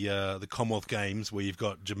 the Commonwealth Games where you've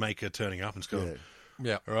got Jamaica turning up and just going, Yeah.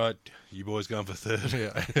 Yeah. all right, you boys going for third.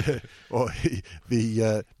 Yeah. Or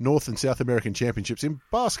the North and South American Championships in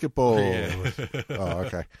basketball. Yeah. Oh,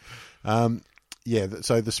 okay.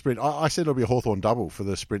 So the sprint, I said it'll be a Hawthorn double for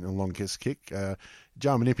the sprint and long kick.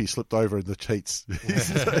 Joe Manippi slipped over in the heats.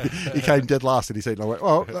 He came dead last in his heat, and I went,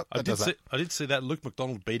 I did see that. Luke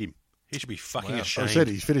McDonald beat him. He should be fucking I ashamed. said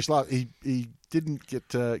he finished last. He didn't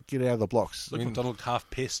get out of the blocks. Luke McDonald looked half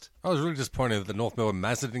pissed. I was really disappointed that the North Melbourne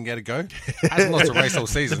Mazda didn't get a go. Hasn't lost a race all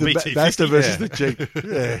season. Me The too. Mazda versus Yeah. the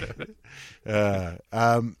Jeep. Yeah.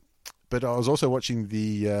 But I was also watching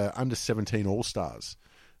the under 17 All Stars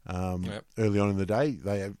early on in the day.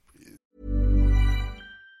 They have,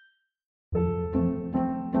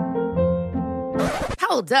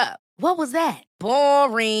 Hold up. What was that?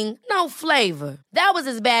 Boring. No flavor. That was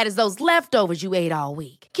as bad as those leftovers you ate all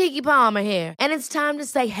week. Keke Palmer here, and it's time to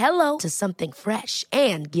say hello to something fresh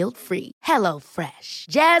and guilt-free. Hello Fresh.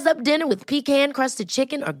 Jazz up dinner with pecan-crusted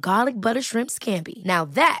chicken or garlic butter shrimp scampi. Now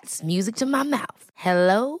that's music to my mouth.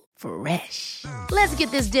 Hello Fresh. Let's get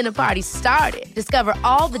this dinner party started. Discover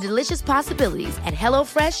all the delicious possibilities at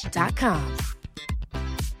hellofresh.com.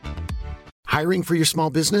 Hiring for your small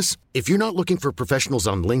business? If you're not looking for professionals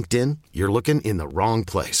on LinkedIn, you're looking in the wrong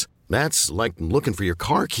place. That's like looking for your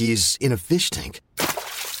car keys in a fish tank.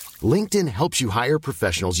 LinkedIn helps you hire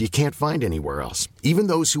professionals you can't find anywhere else, even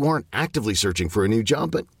those who aren't actively searching for a new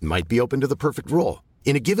job but might be open to the perfect role.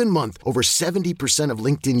 In a given month, over 70% of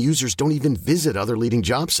LinkedIn users don't even visit other leading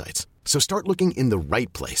job sites. So start looking in the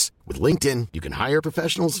right place. With LinkedIn, you can hire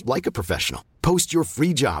professionals like a professional. Post your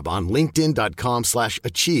free job on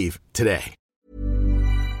linkedin.com/achieve today.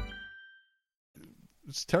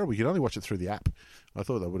 it's terrible. You can only watch it through the app. I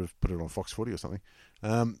thought they would have put it on Fox Footy or something.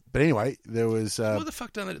 But anyway, there was... what the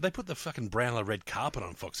fuck don't they put the fucking Brownlow red carpet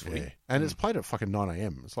on Fox Footy? Yeah. And it's played at fucking 9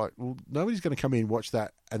 a.m. It's like, well, nobody's going to come in, watch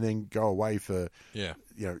that, and then go away for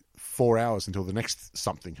 4 hours until the next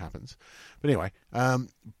something happens. But anyway,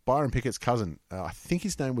 Byron Pickett's cousin, I think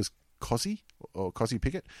his name was Cozzy, or Cozzy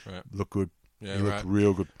Pickett, looked good. Yeah, he looked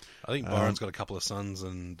real good. I think Byron's got a couple of sons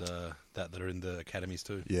and that are in the academies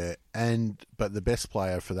too. Yeah, but the best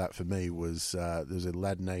player for that for me was there's a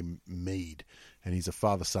lad named Mead, and he's a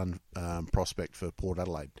father-son prospect for Port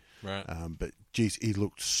Adelaide. Right. But geez, he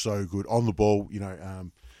looked so good on the ball.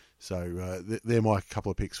 So they're my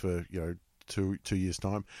couple of picks for 2 years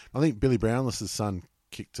time. I think Billy Brownless' son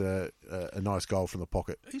kicked a nice goal from the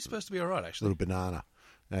pocket. He's supposed to be all right, actually. Little banana.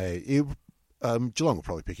 Geelong will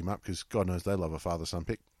probably pick him up because God knows they love a father-son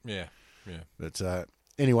pick. Yeah. But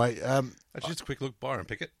anyway, Actually, just a quick look. Byron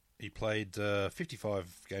Pickett. He played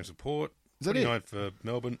 55 games for Port, Is that 29 for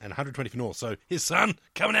Melbourne, and 120 for North. So his son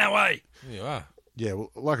coming our way. There you are. yeah,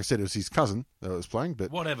 well, like I said, it was his cousin that was playing.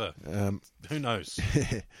 But Whatever. Who knows?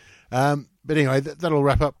 but anyway, that'll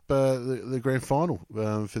wrap up the grand final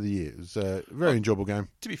for the year. It was a very enjoyable game.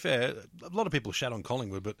 To be fair, a lot of people shat on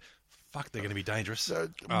Collingwood, but fuck, they're going to be dangerous. They're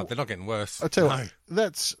not getting worse. I tell you what,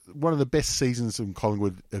 that's one of the best seasons that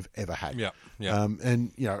Collingwood have ever had. Yeah.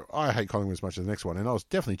 And I hate Collingwood as much as the next one, and I was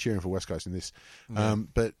definitely cheering for West Coast in this.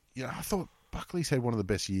 But I thought Buckley's had one of the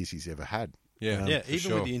best years he's ever had. Yeah. Even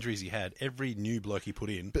sure. with the injuries he had, every new bloke he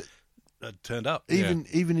put in turned up. Even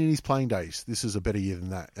in his playing days, this is a better year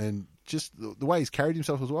than that. And just the way he's carried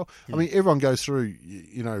himself as well. I mean, everyone goes through,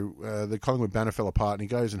 the Collingwood banner fell apart and he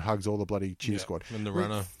goes and hugs all the bloody cheer squad. And the Well,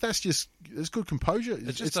 runner. That's good composure.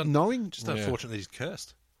 It's just knowing. Just unfortunate that he's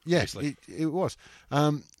cursed. Yeah, obviously. it was.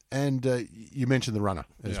 And you mentioned the runner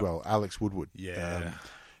as well, Alex Woodward. Yeah.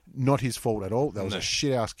 Not his fault at all. That was No. a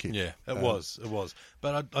shit-ass kick. Yeah. It was.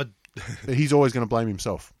 But I But he's always going to blame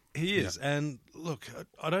himself. he is. And look,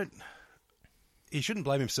 I don't... He shouldn't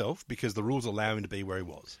blame himself because the rules allow him to be where he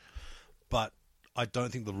was. But I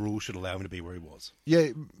don't think the rules should allow him to be where he was. Yeah,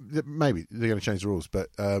 maybe they're going to change the rules, but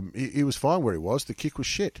he was fine where he was. The kick was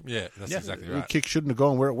shit. Yeah, that's exactly The right. kick shouldn't have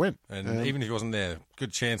gone where it went. And even if he wasn't there,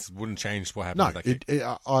 good chance it wouldn't change what happened No, with that kick.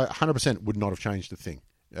 I 100% would not have changed the thing.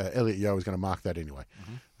 Elliot Yeo was going to mark that anyway.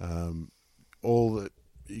 All that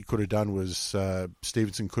he could have done was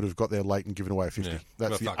Stevenson could have got there late and given away a 50. Yeah.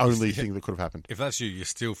 That's Well, the fuck, only thing that could have happened. If that's you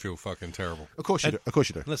still feel fucking terrible. Of course you do. Of course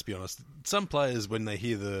you do. Let's be honest. Some players, when they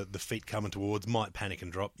hear the feet coming towards, might panic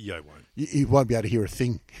and drop. Yo won't. You won't be able to hear a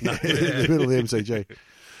thing in the middle of the MCG.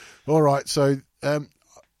 All right, so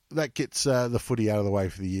that gets the footy out of the way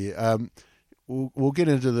for the year. We'll get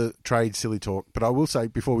into the trade silly talk, but I will say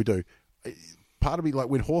before we do, part of me, like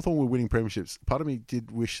when Hawthorn were winning premierships, part of me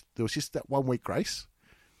did wish there was just that 1 week grace.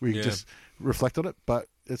 We could just reflect on it, but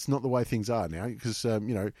it's not the way things are now because,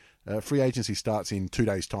 free agency starts in 2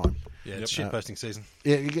 days' time. Yeah, it's shit posting season.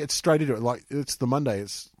 Yeah, you get straight into it. Like, it's the Monday.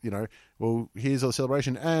 It's, well, here's a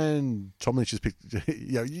celebration, and Tom Lynch has picked,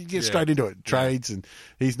 you get straight into it. Trades, and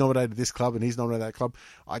he's nominated this club, and he's nominated that club.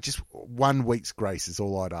 1 week's grace is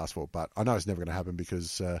all I'd ask for, but I know it's never going to happen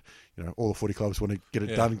because, all the footy clubs want to get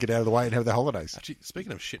it done and get out of the way and have their holidays. Actually,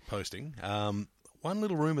 speaking of shit posting, one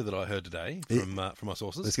little rumour that I heard today from my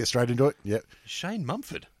sources. Let's get straight into it. Yep. Shane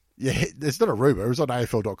Mumford. Yeah, it's not a rumour. It's on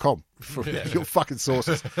AFL.com from your fucking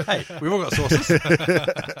sources. Hey, we've all got sources.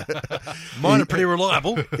 Mine are pretty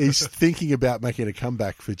reliable. He's thinking about making a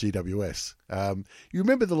comeback for GWS. You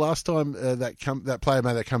remember the last time that player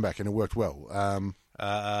made that comeback and it worked well?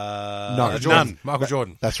 No, none. Michael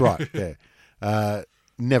Jordan. That's right. Yeah,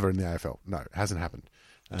 never in the AFL. No, it hasn't happened.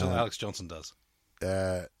 Until Alex Johnson does.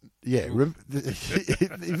 If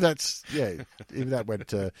that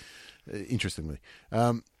went interestingly.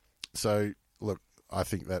 So look, I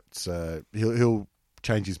think that's he'll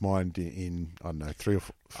change his mind in I don't know 3 or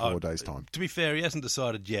 4 days' time. To be fair, he hasn't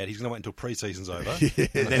decided yet. He's going to wait until pre-season's over, And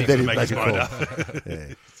and then he's going to make his a mind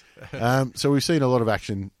call. up. So we've seen a lot of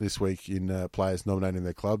action this week in players nominating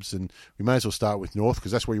their clubs, and we may as well start with North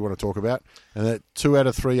because that's what you want to talk about. And that 2 out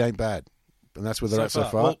of 3 ain't bad, and that's where they're at so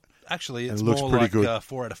far. Well, actually, it's And it looks more pretty like good.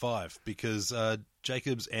 4 out of 5 because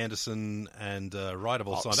Jacobs, Anderson, and Wright have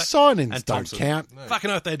all signed up. Signings and don't Thompson. count.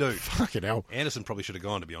 Fucking oath they do. Fucking hell. Anderson probably should have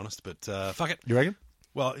gone, to be honest, but fuck it. You reckon?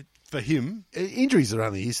 Well, for him, Injuries are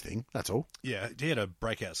only his thing. That's all. yeah, he had a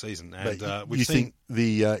breakout season, and But we've you seen. think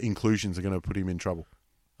the inclusions are going to put him in trouble?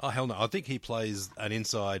 Oh hell no! I think he plays an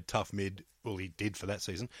inside tough mid. Well, he did for that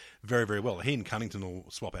season very, very well. He and Cunnington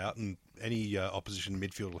will swap out, and any opposition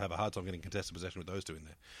midfield will have a hard time getting contested possession with those two in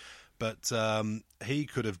there. But he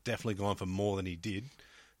could have definitely gone for more than he did,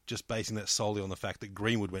 just basing that solely on the fact that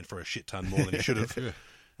Greenwood went for a shit ton more than he should have,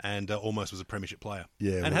 and almost was a premiership player.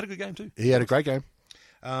 Yeah, and well, had a good game too. He had a great game.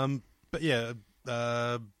 But yeah,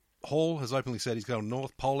 Hall has openly said he's going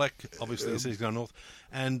north. Polak obviously said he's going north.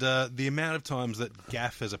 And the amount of times that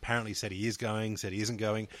Gaff has apparently said he is going, said he isn't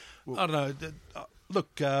going, I don't know.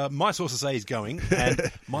 Look, my sources say he's going,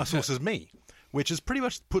 and my source is me, which is pretty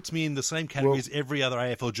much puts me in the same category as every other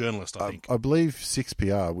AFL journalist, I think. I believe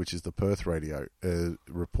 6PR, which is the Perth radio,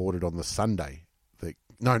 reported on the Sunday.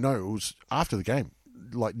 No, it was after the game.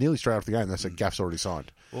 Like nearly straight after the game, they said Gaff's already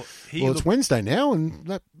signed. Well, it's Wednesday now, and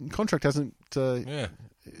that contract hasn't.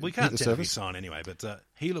 We can't hit the technically surface. sign anyway, but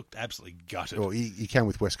he looked absolutely gutted. Well, he can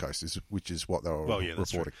with West Coast, which is what they were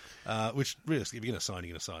That's reporting. true. Which, realistically, if you're going to sign,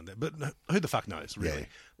 you're going to sign that. But who the fuck knows, really? Yeah.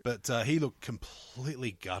 But he looked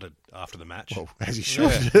completely gutted after the match. Well, as he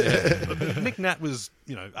should. Nick Nat was,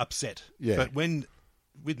 upset. Yeah. But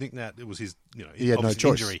with Nick Nat, it was his, He had no obviously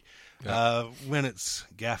choice. injury. When it's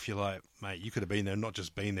Gaff, you're like, mate, you could have been there, not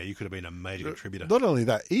just been there, you could have been a major contributor. Not only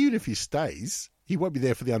that, even if he stays, he won't be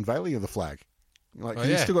there for the unveiling of the flag.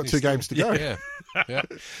 He's still got 2 games to go. Yeah.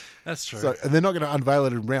 That's true. So, and they're not going to unveil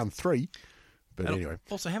it in round 3. But And anyway.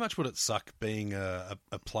 Also, how much would it suck being a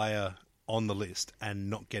player on the list and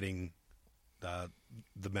not getting the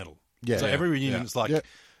medal? Yeah. So every reunion, it's like, Yeah.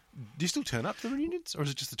 do you still turn up to the reunions, or is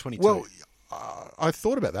it just the 22? Well, I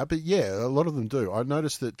thought about that, but yeah, a lot of them do. I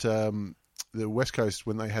noticed that the West Coast,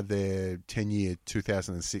 when they had their 10-year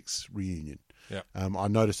 2006 reunion, I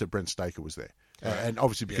noticed that Brent Staker was there. And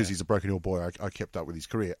obviously because he's a Broken Hill boy, I kept up with his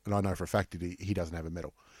career, and I know for a fact that he doesn't have a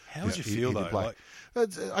medal. how would you feel, he didn't though?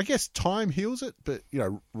 play. I guess time heals it, but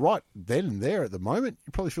right then and there at the moment,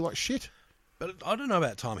 you probably feel like shit. But I don't know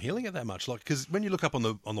about time healing it that much, like because when you look up on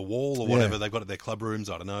the wall or whatever they've got at their club rooms,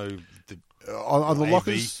 I don't know On the AV,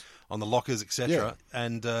 lockers, on the lockers, etc.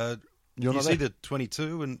 And You're you not see there. the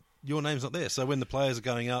 22, and your name's not there. So when the players are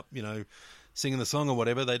going up, singing the song or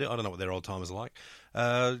whatever they do, I don't know what their old timers are like.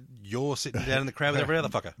 You're sitting down in the crowd with every other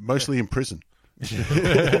fucker. mostly in prison.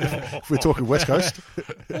 If we're talking West Coast.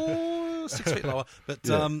 Or 6 feet lower, but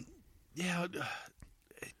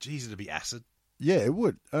geez, it'd be acid. Yeah, it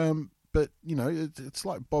would. But, it's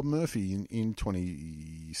like Bob Murphy in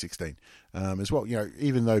 2016 as well.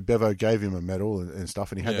 Even though Bevo gave him a medal and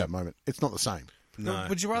stuff and he had that moment, it's not the same. No.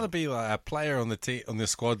 Would you rather be like a player on the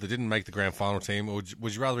squad that didn't make the grand final team, or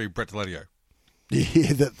would you rather be Brett Deletio?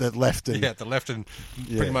 Yeah, that left. And, Yeah, the left and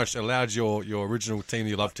pretty much allowed your original team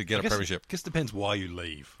you love to get a premiership. I guess it depends why you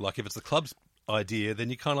leave. Like if it's the club's idea, then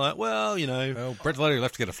you're kind of like, well, Well, Brett Deletio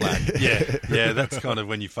left to get a flag. yeah, that's kind of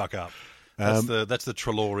when you fuck up. That's the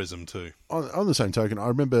Trelawrism too. On the same token, I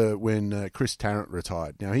remember when Chris Tarrant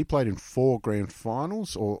retired. Now, he played in 4 grand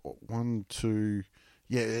finals, or 1, 2...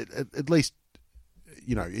 Yeah, at least...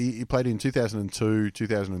 he played in 2002,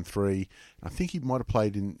 2003. I think he might have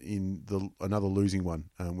played in another losing one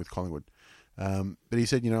with Collingwood. But he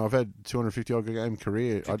said, I've had 250-odd game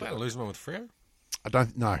career. Did he play a losing one with Freo? I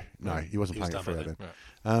don't... No, he wasn't playing at Freo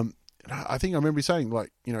then. I think I remember you saying, I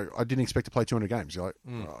didn't expect to play 200 games. You're like,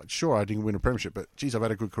 sure, I didn't win a premiership, but, geez, I've had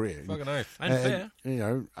a good career. Fucking oath. And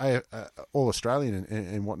fair. All Australian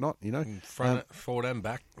and whatnot, Front, forward and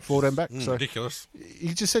back. Forward and back. So Ridiculous.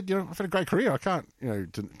 he just said, I've had a great career. I can't,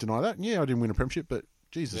 deny that. And yeah, I didn't win a premiership, but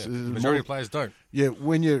Jesus. Yeah, the majority of players don't. Yeah,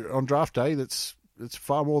 when you're on draft day, it's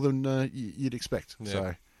far more than you'd expect. Yeah.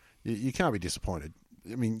 So you can't be disappointed.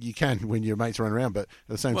 I mean, you can when your mates run around, but at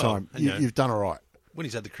the same time, you've done all right. When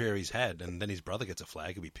he's had the career he's had, and then his brother gets a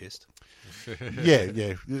flag, he'll be pissed.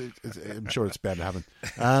 Yeah. I'm sure it's bound to happen.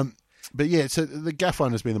 But yeah, so the Gaff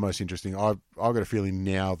one has been the most interesting. I've got a feeling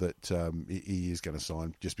now that he is going to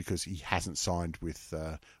sign, just because he hasn't signed with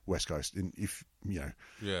West Coast. And if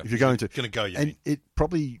if you're going to go, and it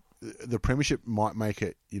probably the premiership might make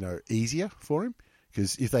it easier for him,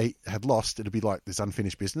 because if they had lost, it'd be like this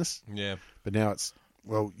unfinished business. Yeah, but now it's,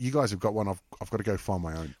 well, you guys have got one. I've got to go find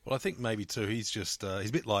my own. Well, I think maybe too. He's just he's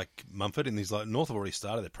a bit like Mumford, and he's like, North have already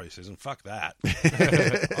started their pre-season. Fuck that.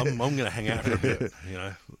 I'm going to hang out for a bit.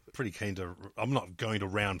 Pretty keen to. I'm not going to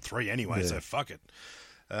round 3 anyway, so fuck it.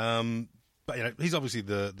 But he's obviously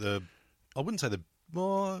the. I wouldn't say the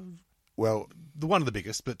one of the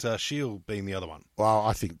biggest, but Shield being the other one. Well,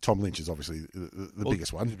 I think Tom Lynch is obviously the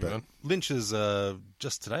biggest one. But Lynch has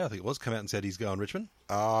just today, I think it was, come out and said he's going Richmond.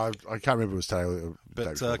 I can't remember if it was Taylor.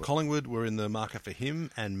 But Collingwood were in the market for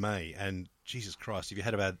him and May. And Jesus Christ, if you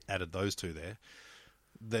had added those two there,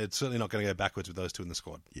 they're certainly not going to go backwards with those two in the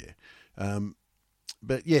squad. Yeah.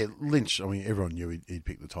 But yeah, Lynch, I mean, everyone knew he'd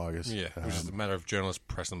pick the Tigers. Yeah, which is a matter of journalists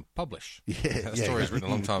press and publish. Yeah. That story was written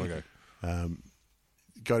a long time ago.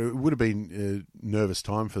 It would have been a nervous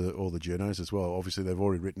time for all the journos as well. Obviously, they've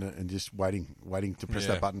already written it and just waiting to press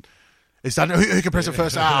that button. It's done. Who can press it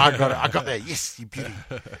first? I got it. I got there. Yes, you beauty.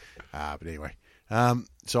 But anyway,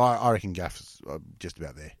 so I reckon Gaff's just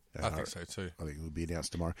about there. I think so too. I think it'll be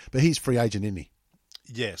announced tomorrow. But he's free agent, isn't he?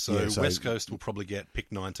 Yeah, so West Coast will probably get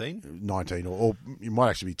pick 19. 19, or it might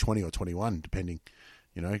actually be 20 or 21, depending,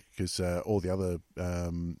 because all the other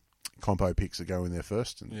compo picks that go in there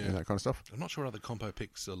first and that kind of stuff. I'm not sure other compo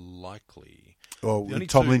picks are likely. Well,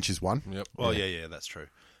 Tom Lynch is one. Yep. Well, yeah, that's true.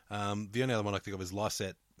 The only other one I think of is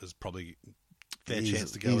Lysette is probably fair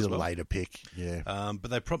chance to go he's as well. He's a later pick, yeah. But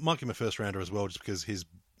they might give him a first rounder as well, just because his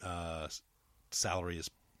salary is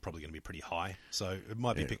probably going to be pretty high. So it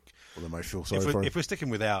might be pick. Well, they may feel sorry for him. If we're sticking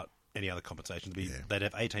without any other compensation, they'd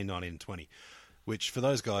have 18, 19, and 20, which for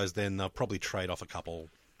those guys, then they'll probably trade off a couple,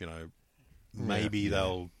 maybe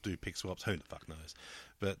they'll do pick swaps. Who the fuck knows?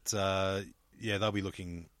 But they'll be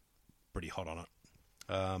looking pretty hot on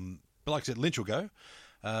it. But like I said, Lynch will go.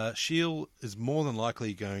 Shield is more than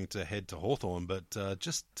likely going to head to Hawthorn, but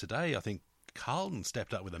just today, I think Carlton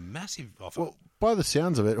stepped up with a massive offer. Well, by the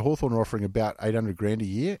sounds of it, Hawthorn are offering about $800,000 a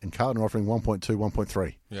year, and Carlton are offering 1.2,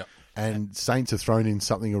 1.3. Yeah. And Saints have thrown in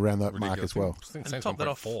something around that mark as well. I think And top that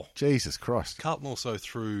off, Jesus Christ. Carlton also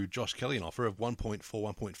threw Josh Kelly an offer of 1.4,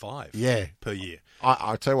 1.5 per year.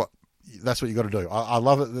 I tell you what, that's what you got to do. I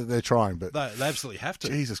love it that they're trying, but They absolutely have to.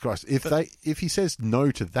 Jesus Christ, if he says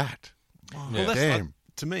no to that, damn.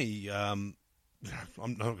 To me, I'm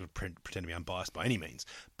not going to pretend to be unbiased by any means,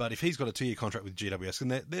 but if he's got a 2-year contract with GWS,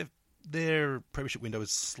 and their premiership window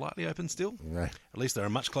is slightly open still, at least they're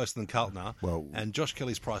much closer than Carlton are, and Josh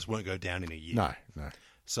Kelly's price won't go down in a year. No.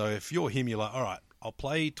 So if you're him, you're like, all right, I'll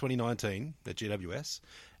play 2019 at GWS,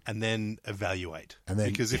 and then evaluate. And then-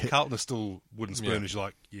 because if Carlton are still wooden spooners, you're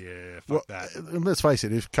like, yeah, fuck that. Let's face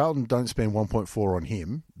it, if Carlton don't spend 1.4 on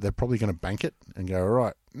him, they're probably going to bank it and go, all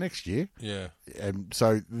right, next year. Yeah. And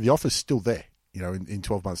so the offer's still there, in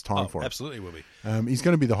 12 months' time for him. Absolutely will be. He's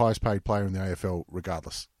going to be the highest paid player in the AFL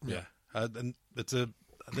regardless. Yeah. And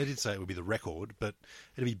they did say it would be the record, but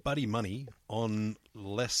it'd be buddy money on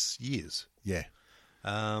less years. Yeah.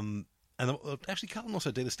 And actually, Carlton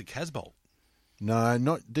also delisted Casbolt. No,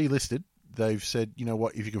 not delisted. They've said, you know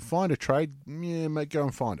what, if you can find a trade, yeah, mate, go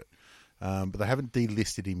and find it. But they haven't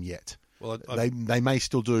delisted him yet. Well, they may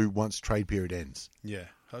still do once trade period ends. Yeah.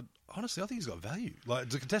 Honestly, I think he's got value. Like,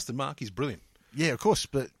 as a contested mark, he's brilliant. Yeah, of course,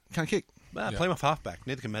 but can't kick. Play him off halfback.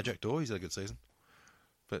 Neither can Majak Dor. He's had a good season.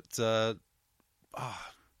 But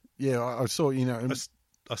Yeah, I saw,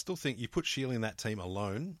 I still think you put Sheila in that team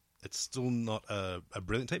alone, it's still not a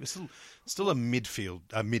brilliant team. It's still a mid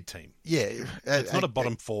team. Yeah. It's not a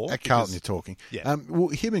bottom four. At Carlton, you're talking. Yeah. Well,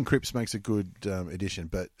 him and Cripps makes a good addition,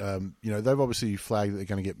 but, they've obviously flagged that they're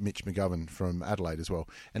going to get Mitch McGovern from Adelaide as well.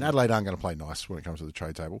 And Adelaide aren't going to play nice when it comes to the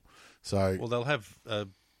trade table. So, Well, they'll have...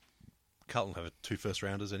 Carlton have 2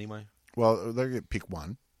 first-rounders anyway. well, they'll get pick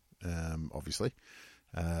one, obviously.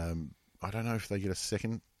 I don't know if they get a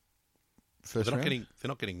second first They're round.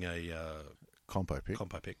 not getting a Compo pick.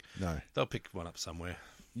 compo pick. No. They'll pick one up somewhere.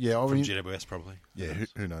 Yeah, I From mean, GWS, probably. yeah,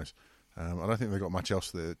 who knows? I don't think they've got much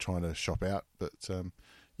else they're trying to shop out, but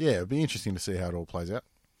yeah, it'd be interesting to see how it all plays out.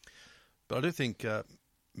 But I do think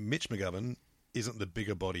Mitch McGovern isn't the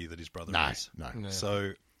bigger body that his brother is. No.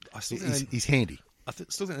 So I still think He's handy.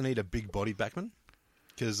 still think they need a big body backman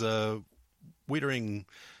because Wiedering,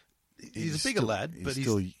 he's a bigger still- lad, but he's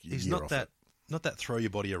still a he's year not off that throw your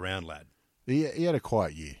body around lad. He had a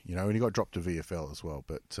quiet year, and he got dropped to VFL as well.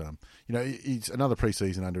 But he's another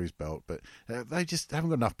preseason under his belt. But they just haven't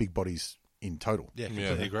got enough big bodies in total. Yeah,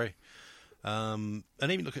 completely agree. And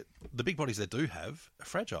even look at the big bodies they do have are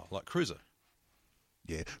fragile, like Cruiser.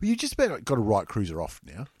 Yeah, well, you just about got to write Cruiser off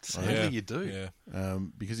now. Sadly, you do. Yeah.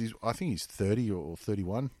 Because I think he's 30 or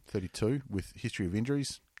 31, 32 with history of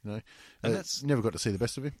injuries. And that's never got to see the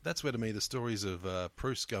best of him. That's where, to me, the stories of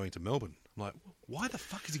Bruce going to Melbourne. I'm like, why the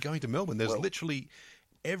fuck is he going to Melbourne? There's literally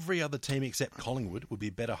every other team except Collingwood would be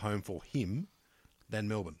a better home for him than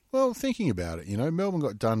Melbourne. Well, thinking about it, Melbourne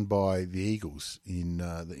got done by the Eagles in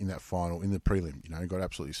that final, in the prelim. Got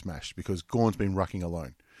absolutely smashed because Gawn's been rucking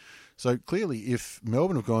alone. So clearly, if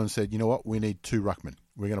Melbourne have gone and said, you know what, we need 2 ruckmen.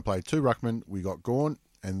 We're going to play 2 ruckmen. We got Gawn,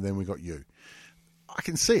 and then we got you. I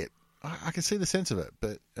can see it. I can see the sense of it,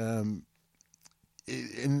 but and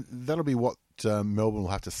that'll be what Melbourne will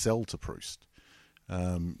have to sell to Proust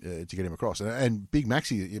to get him across. And Big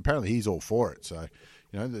Maxi, apparently he's all for it. So,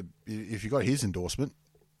 if you got his endorsement,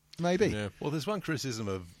 maybe. Yeah. Well, there's one criticism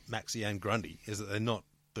of Maxi and Grundy is that they're not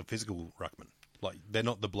the physical ruckman. Like, they're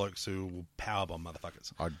not the blokes who will powerbomb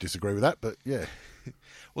motherfuckers. I disagree with that, but yeah.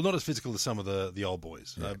 Well, not as physical as some of the old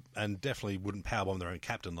boys, and definitely wouldn't powerbomb their own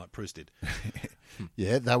captain like Proust did.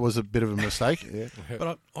 Yeah, that was a bit of a mistake. Yeah,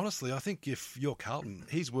 But honestly, I think if you're Carlton,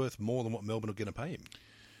 he's worth more than what Melbourne are going to pay him.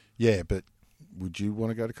 yeah, but would you want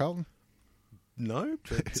to go to Carlton? No,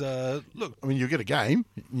 but look, I mean, you'll get a game.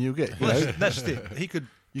 You'll get, that's just it. He could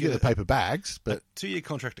you get the paper bags, but 2-year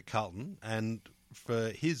contract at Carlton, and for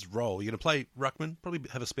his role, you're going to play ruckman, probably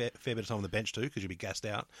have a fair bit of time on the bench too, because you'll be gassed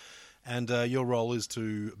out. And your role is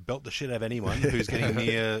to belt the shit out of anyone who's getting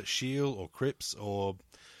near Shield or Cripps or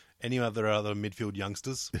any other midfield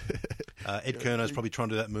youngsters. Ed Kerno's probably trying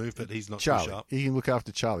to do that move, but he's not too Charlie. sharp. He can look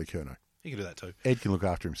after Charlie Curnow. He can do that too. Ed can look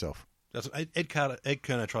after himself. That's Ed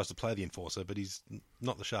Kerno tries to play the enforcer, but he's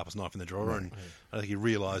not the sharpest knife in the drawer, and I think he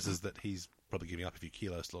realises that he's probably giving up a few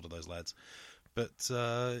kilos to a lot of those lads. But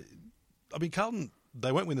I mean, Carlton,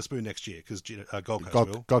 they won't win the Spoon next year because Gold Coast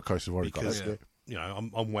will. Gold Coast have already Because got it. you know,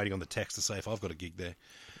 I'm waiting on the text to say if I've got a gig there.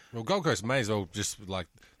 Well, Gold Coast may as well just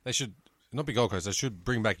they should not be Gold Coast. They should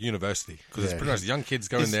bring back university because it's pretty much young kids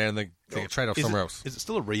go in there and they get trade off somewhere else. Is it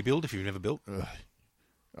still a rebuild if you've never built?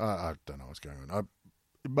 I don't know what's going on.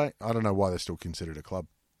 I don't know why they're still considered a club.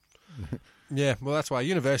 Yeah, well, that's why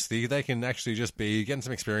university they can actually just be getting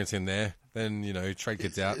some experience in there. Then trade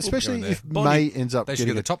kids out, Especially go in if there. May ends up They should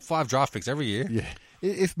getting get the top 5 draft picks every year. Yeah,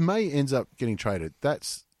 if May ends up getting traded,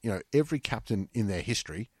 that's every captain in their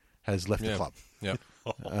history has left the club, Yeah.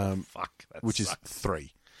 Fuck, that which sucks. is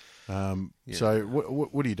 3. So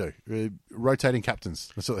what do you do? Rotating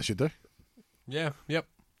captains. That's what they should do. Yeah. Yep.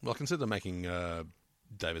 Well, consider making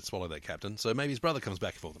David Swallow their captain, so maybe his brother comes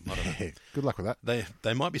back for them. I don't know. Good luck with that.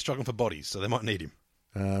 They might be struggling for bodies, so they might need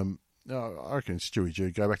him. No, I reckon Stewie Jew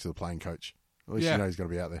go back to the playing coach. At least you know he's going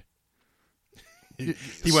to be out there.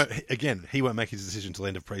 He won't. Again, he won't make his decision until the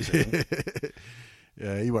end of pre-season.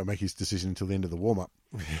 Yeah, he won't make his decision until the end of the warm-up.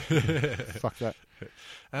 Fuck that.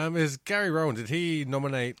 Is Gary Rowan, did he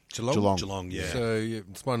nominate Geelong? Geelong. yeah. So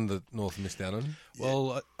it's one that North missed out on.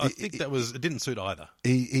 Well, I think it didn't suit either.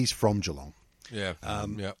 He's from Geelong. Yeah.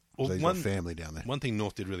 Yeah. Well, So he's got family down there. One thing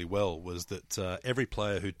North did really well was that every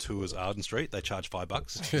player who tours Arden Street, they charge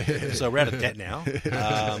 $5. So we're out of debt now.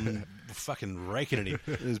 We're fucking raking it in.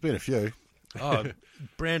 There's been a few. Oh,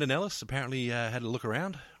 Brandon Ellis apparently had a look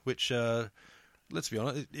around, which, let's be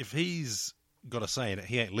honest, if he's got a say in it,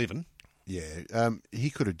 he ain't living. Yeah, he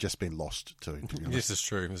could have just been lost too. To be honest. This is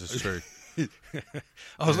true. This is true.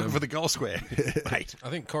 I was looking for the goal square, mate. I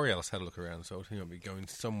think Corey Ellis had a look around, so I think he'll be going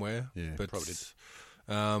somewhere. Yeah, but probably did.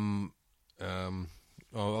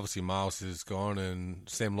 Obviously Miles is gone, and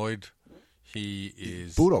Sam Lloyd, he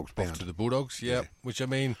is Bulldogs off bound. to the Bulldogs. Yeah, which I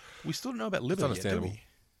mean, We still don't know about Libby it's yet, do understandable. we?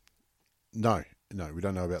 No, we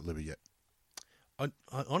don't know about Libby yet. I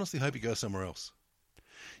honestly hope he goes somewhere else.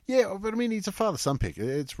 Yeah, but I mean, he's a father-son pick.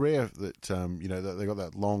 It's rare that that they got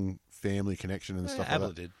that long family connection and stuff Abler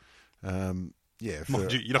like did. that. Yeah, for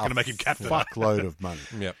Mind you, you're not gonna make him captain. Fuckload of money.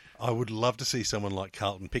 Yep. I would love to see someone like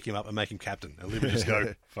Carlton pick him up and make him captain, and Libby just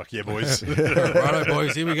go, "Fuck yeah, boys." Righto,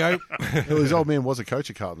 boys, here we go. Well, his old man was a coach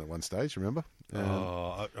at Carlton at one stage. Remember?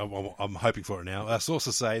 I'm hoping for it now.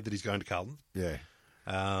 Sources say that he's going to Carlton. Yeah.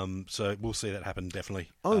 So we'll see that happen, definitely.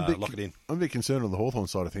 I'm a bit, Lock it in. I'm a bit concerned on the Hawthorn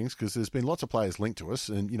side of things because there's been lots of players linked to us,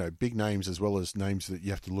 and big names as well as names that you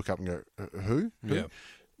have to look up and go, who? Yeah.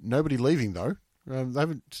 Nobody leaving though. They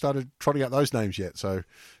haven't started trotting out those names yet, so a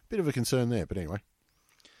bit of a concern there. But anyway,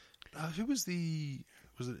 Who was it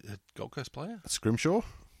a Gold Coast player? Scrimshaw.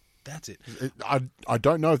 That's it. I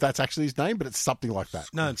don't know if that's actually his name, but it's something like that.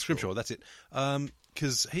 No, it's Scrimshaw. That's it.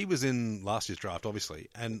 Because he was in last year's draft, obviously,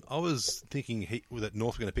 and I was thinking that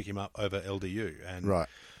North were going to pick him up over LDU, and Right?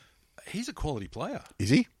 he's a quality player. Is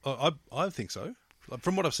he? I think so.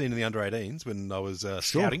 From what I've seen in the under-18s when I was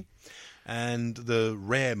scouting, and the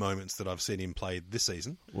rare moments that I've seen him play this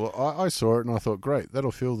season. Well, I saw it and I thought, great,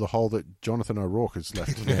 that'll fill the hole that Jonathan O'Rourke has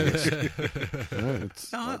left.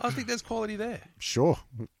 No, I think there's quality there. Sure.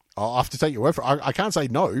 I'll have to take your word for it. I can't say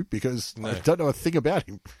no because I don't know a thing about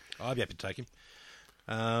him. I'd be happy to take him.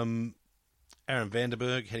 Aaron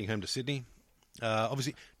Vandenberg heading home to Sydney.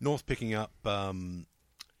 Obviously, North picking up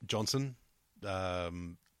Johnson.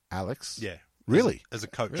 Alex? Yeah. Really? As a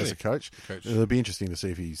coach. As a coach? Coach. It'll be interesting to see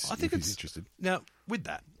if he's it's interested. Now, with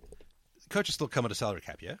that, coaches still come at a salary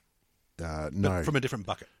cap, yeah? No. But from a different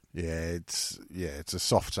bucket. Yeah, it's a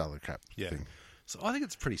soft salary cap thing. So I think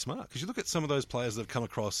it's pretty smart because you look at some of those players that have come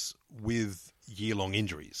across with year-long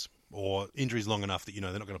injuries or injuries long enough that they're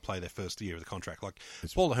not going to play their first year of the contract, like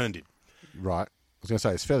Paul Ahern did. Right. I was going to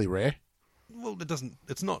say it's fairly rare. Well,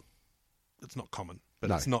 it's not common, but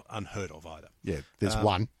No. it's not unheard of either. Yeah, there's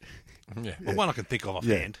one. Yeah. Well, one I can think of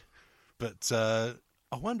offhand. But I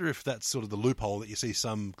wonder if that's sort of the loophole that you see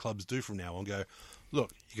some clubs do from now on. Go,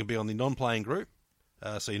 look, you can be on the non-playing group,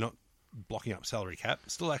 so you're not blocking up salary cap,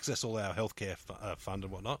 still access all our healthcare fund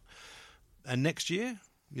and whatnot. And next year,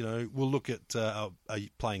 we'll look at a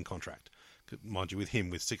playing contract. Mind you, with him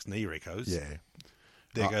with 6 knee recos. Yeah.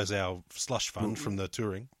 There goes our slush fund from the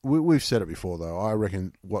touring. We've said it before, though. I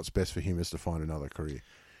reckon what's best for him is to find another career.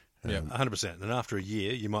 Yeah, 100%. And after a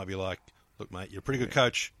year, you might be like, look, mate, you're a pretty good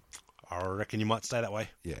coach. I reckon you might stay that way.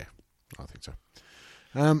 Yeah, I think so.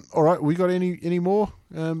 All right, we got any more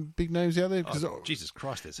big names out there? 'Cause Jesus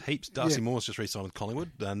Christ, there's heaps. Darcy Moore's just re-signed with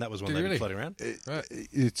Collingwood, and that was one Did they've he been really? floating around. Right.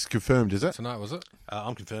 it's confirmed, is it? Tonight, was it?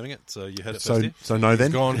 I'm confirming it, so you heard it So, first here. so no,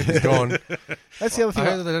 then He's gone. He's gone. That's the other I thing.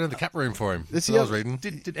 heard that they don't have the cap room for him. That's That's the what I was other-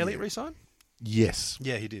 reading. Did Elliot re-sign? Yes,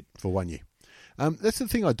 Yeah, he did. for 1 year. That's the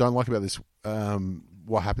thing I don't like about this.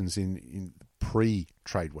 What happens in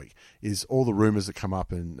pre-trade week is all the rumours that come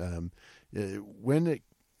up, and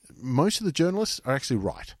most of the journalists are actually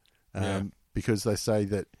right, because they say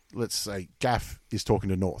that, let's say, Gaff is talking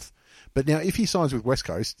to North. But now, if he signs with West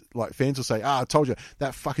Coast, like, fans will say, I told you,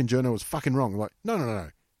 that fucking journal was fucking wrong. Like, no.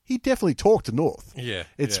 He definitely talked to North. Yeah,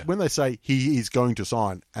 It's yeah. when they say he is going to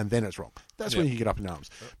sign and then it's wrong. That's when you get up in arms.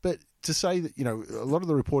 But to say that, a lot of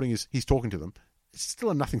the reporting is he's talking to them, it's still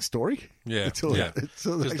a nothing story. Yeah, Until yeah. it's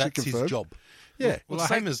Because actually that's confirmed. his job. Yeah. Well, I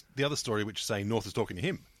same as the other story, which is saying North is talking to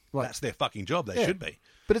him. Right. That's their fucking job. They Yeah. should be.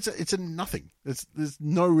 But it's a nothing. There's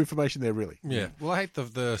no information there, really. Yeah, well, I hate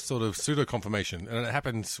the sort of pseudo confirmation, and it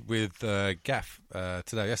happens with Gaff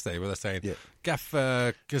yesterday, where they're saying Gaff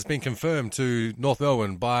has been confirmed to North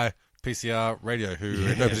Melbourne by PCR Radio, who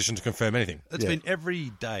are in no position to confirm anything. It's been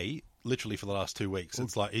every day, literally for the last 2 weeks.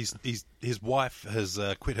 It's like his wife has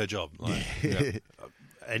quit her job. Like,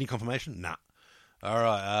 any confirmation? Nah. All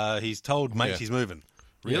right. He's told mates he's moving.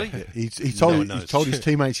 Really? Yeah, he No one told knows. he told his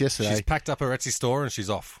teammates yesterday, She's packed up her Etsy store and she's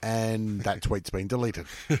off. and that tweet's been deleted.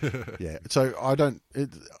 Yeah, so I don't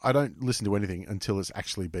listen to anything until it's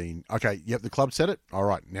actually been okay. Yep, the club said it. All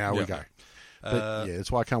right, now we Yeah. go. But yeah,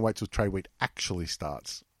 that's why I can't wait till trade week actually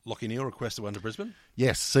starts. Lachie Neale requested one to Brisbane.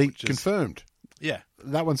 Yes, see, confirmed. Yeah.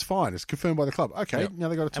 That one's fine. It's confirmed by the club. Okay, now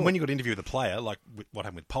they got to talk. And when you got to interview with the player, like what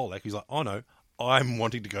happened with Polak, he's like, oh no, I'm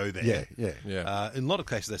wanting to go there. yeah. In a lot of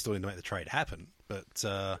cases, they still need to make the trade happen. But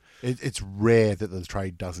It's rare that the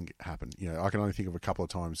trade doesn't happen. You know, I can only think of a couple of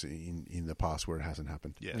times in the past where it hasn't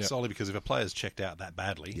happened. solely because if a player's checked out that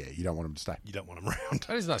badly, Yeah, you don't want them to stay. you don't want him around.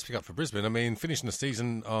 That is a nice pick up for Brisbane. I mean, finishing the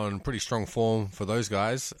season on pretty strong form for those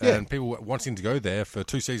guys, Yeah. and people wanting to go there for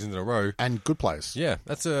 2 seasons in a row. And good players. Yeah,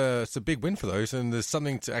 it's a big win for those, and there's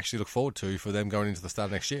something to actually look forward to for them going into the start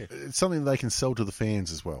of next year. It's something they can sell to the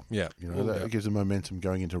fans as well. Yeah. You know, that gives them momentum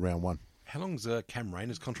going into round one. How long's Cam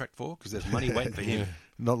Rayner's contract for? Because there's money waiting for him.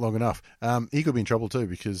 Not long enough. He could be in trouble too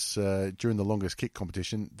because during the longest kick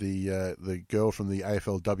competition, the girl from the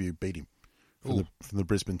AFLW beat him from the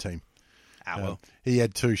Brisbane team. Well. He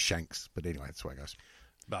had 2 shanks, but anyway, that's the way it goes.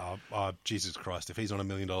 Oh, Jesus Christ. If he's on $1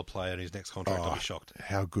 million player in his next contract, I'll be shocked.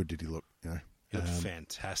 How good did he look? You know, He looked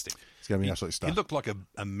fantastic. it's going to be an absolute star. He looked like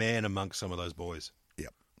a man amongst some of those boys.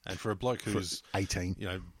 Yep. And for a bloke who's 18. you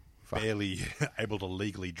know, barely able to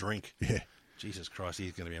legally drink, Yeah. Jesus Christ,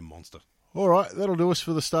 he's going to be a monster. All right, that'll do us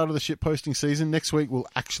for the start of the shit posting season. Next week we'll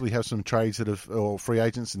actually have some trades or free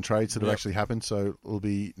agents and trades that have actually happened. So it'll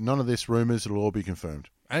be none of this rumours; it'll all be confirmed.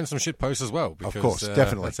 And some shit posts as well. Because, course,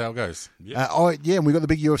 definitely. That's how it goes. And we got the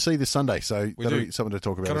big UFC this Sunday, so that'll do. be something to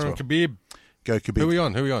talk about as Conor well. and Khabib. Go Khabib. Who are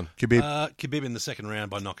we on? Khabib. Khabib in the second round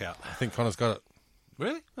by knockout. I think Conor's got it.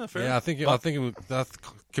 Really? Oh, fair Yeah, enough. I think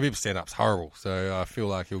Khabib's stand-up's horrible, so I feel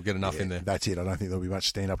like he'll get enough in there. That's it. I don't think there'll be much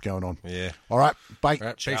stand up going on. Yeah. All right, bye. All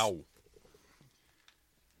right, peace. Ciao.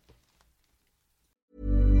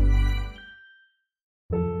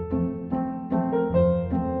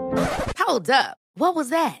 Hold up. What was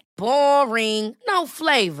that? Boring. No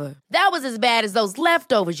flavor. That was as bad as those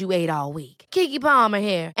leftovers you ate all week. Keke Palmer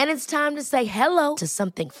here, and it's time to say hello to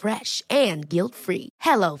something fresh and guilt-free.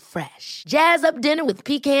 Hello Fresh. Jazz up dinner with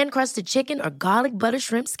pecan-crusted chicken or garlic butter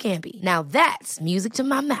shrimp scampi. Now that's music to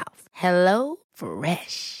my mouth. Hello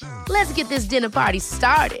Fresh. Let's get this dinner party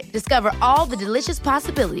started. Discover all the delicious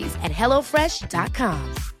possibilities at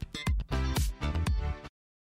hellofresh.com.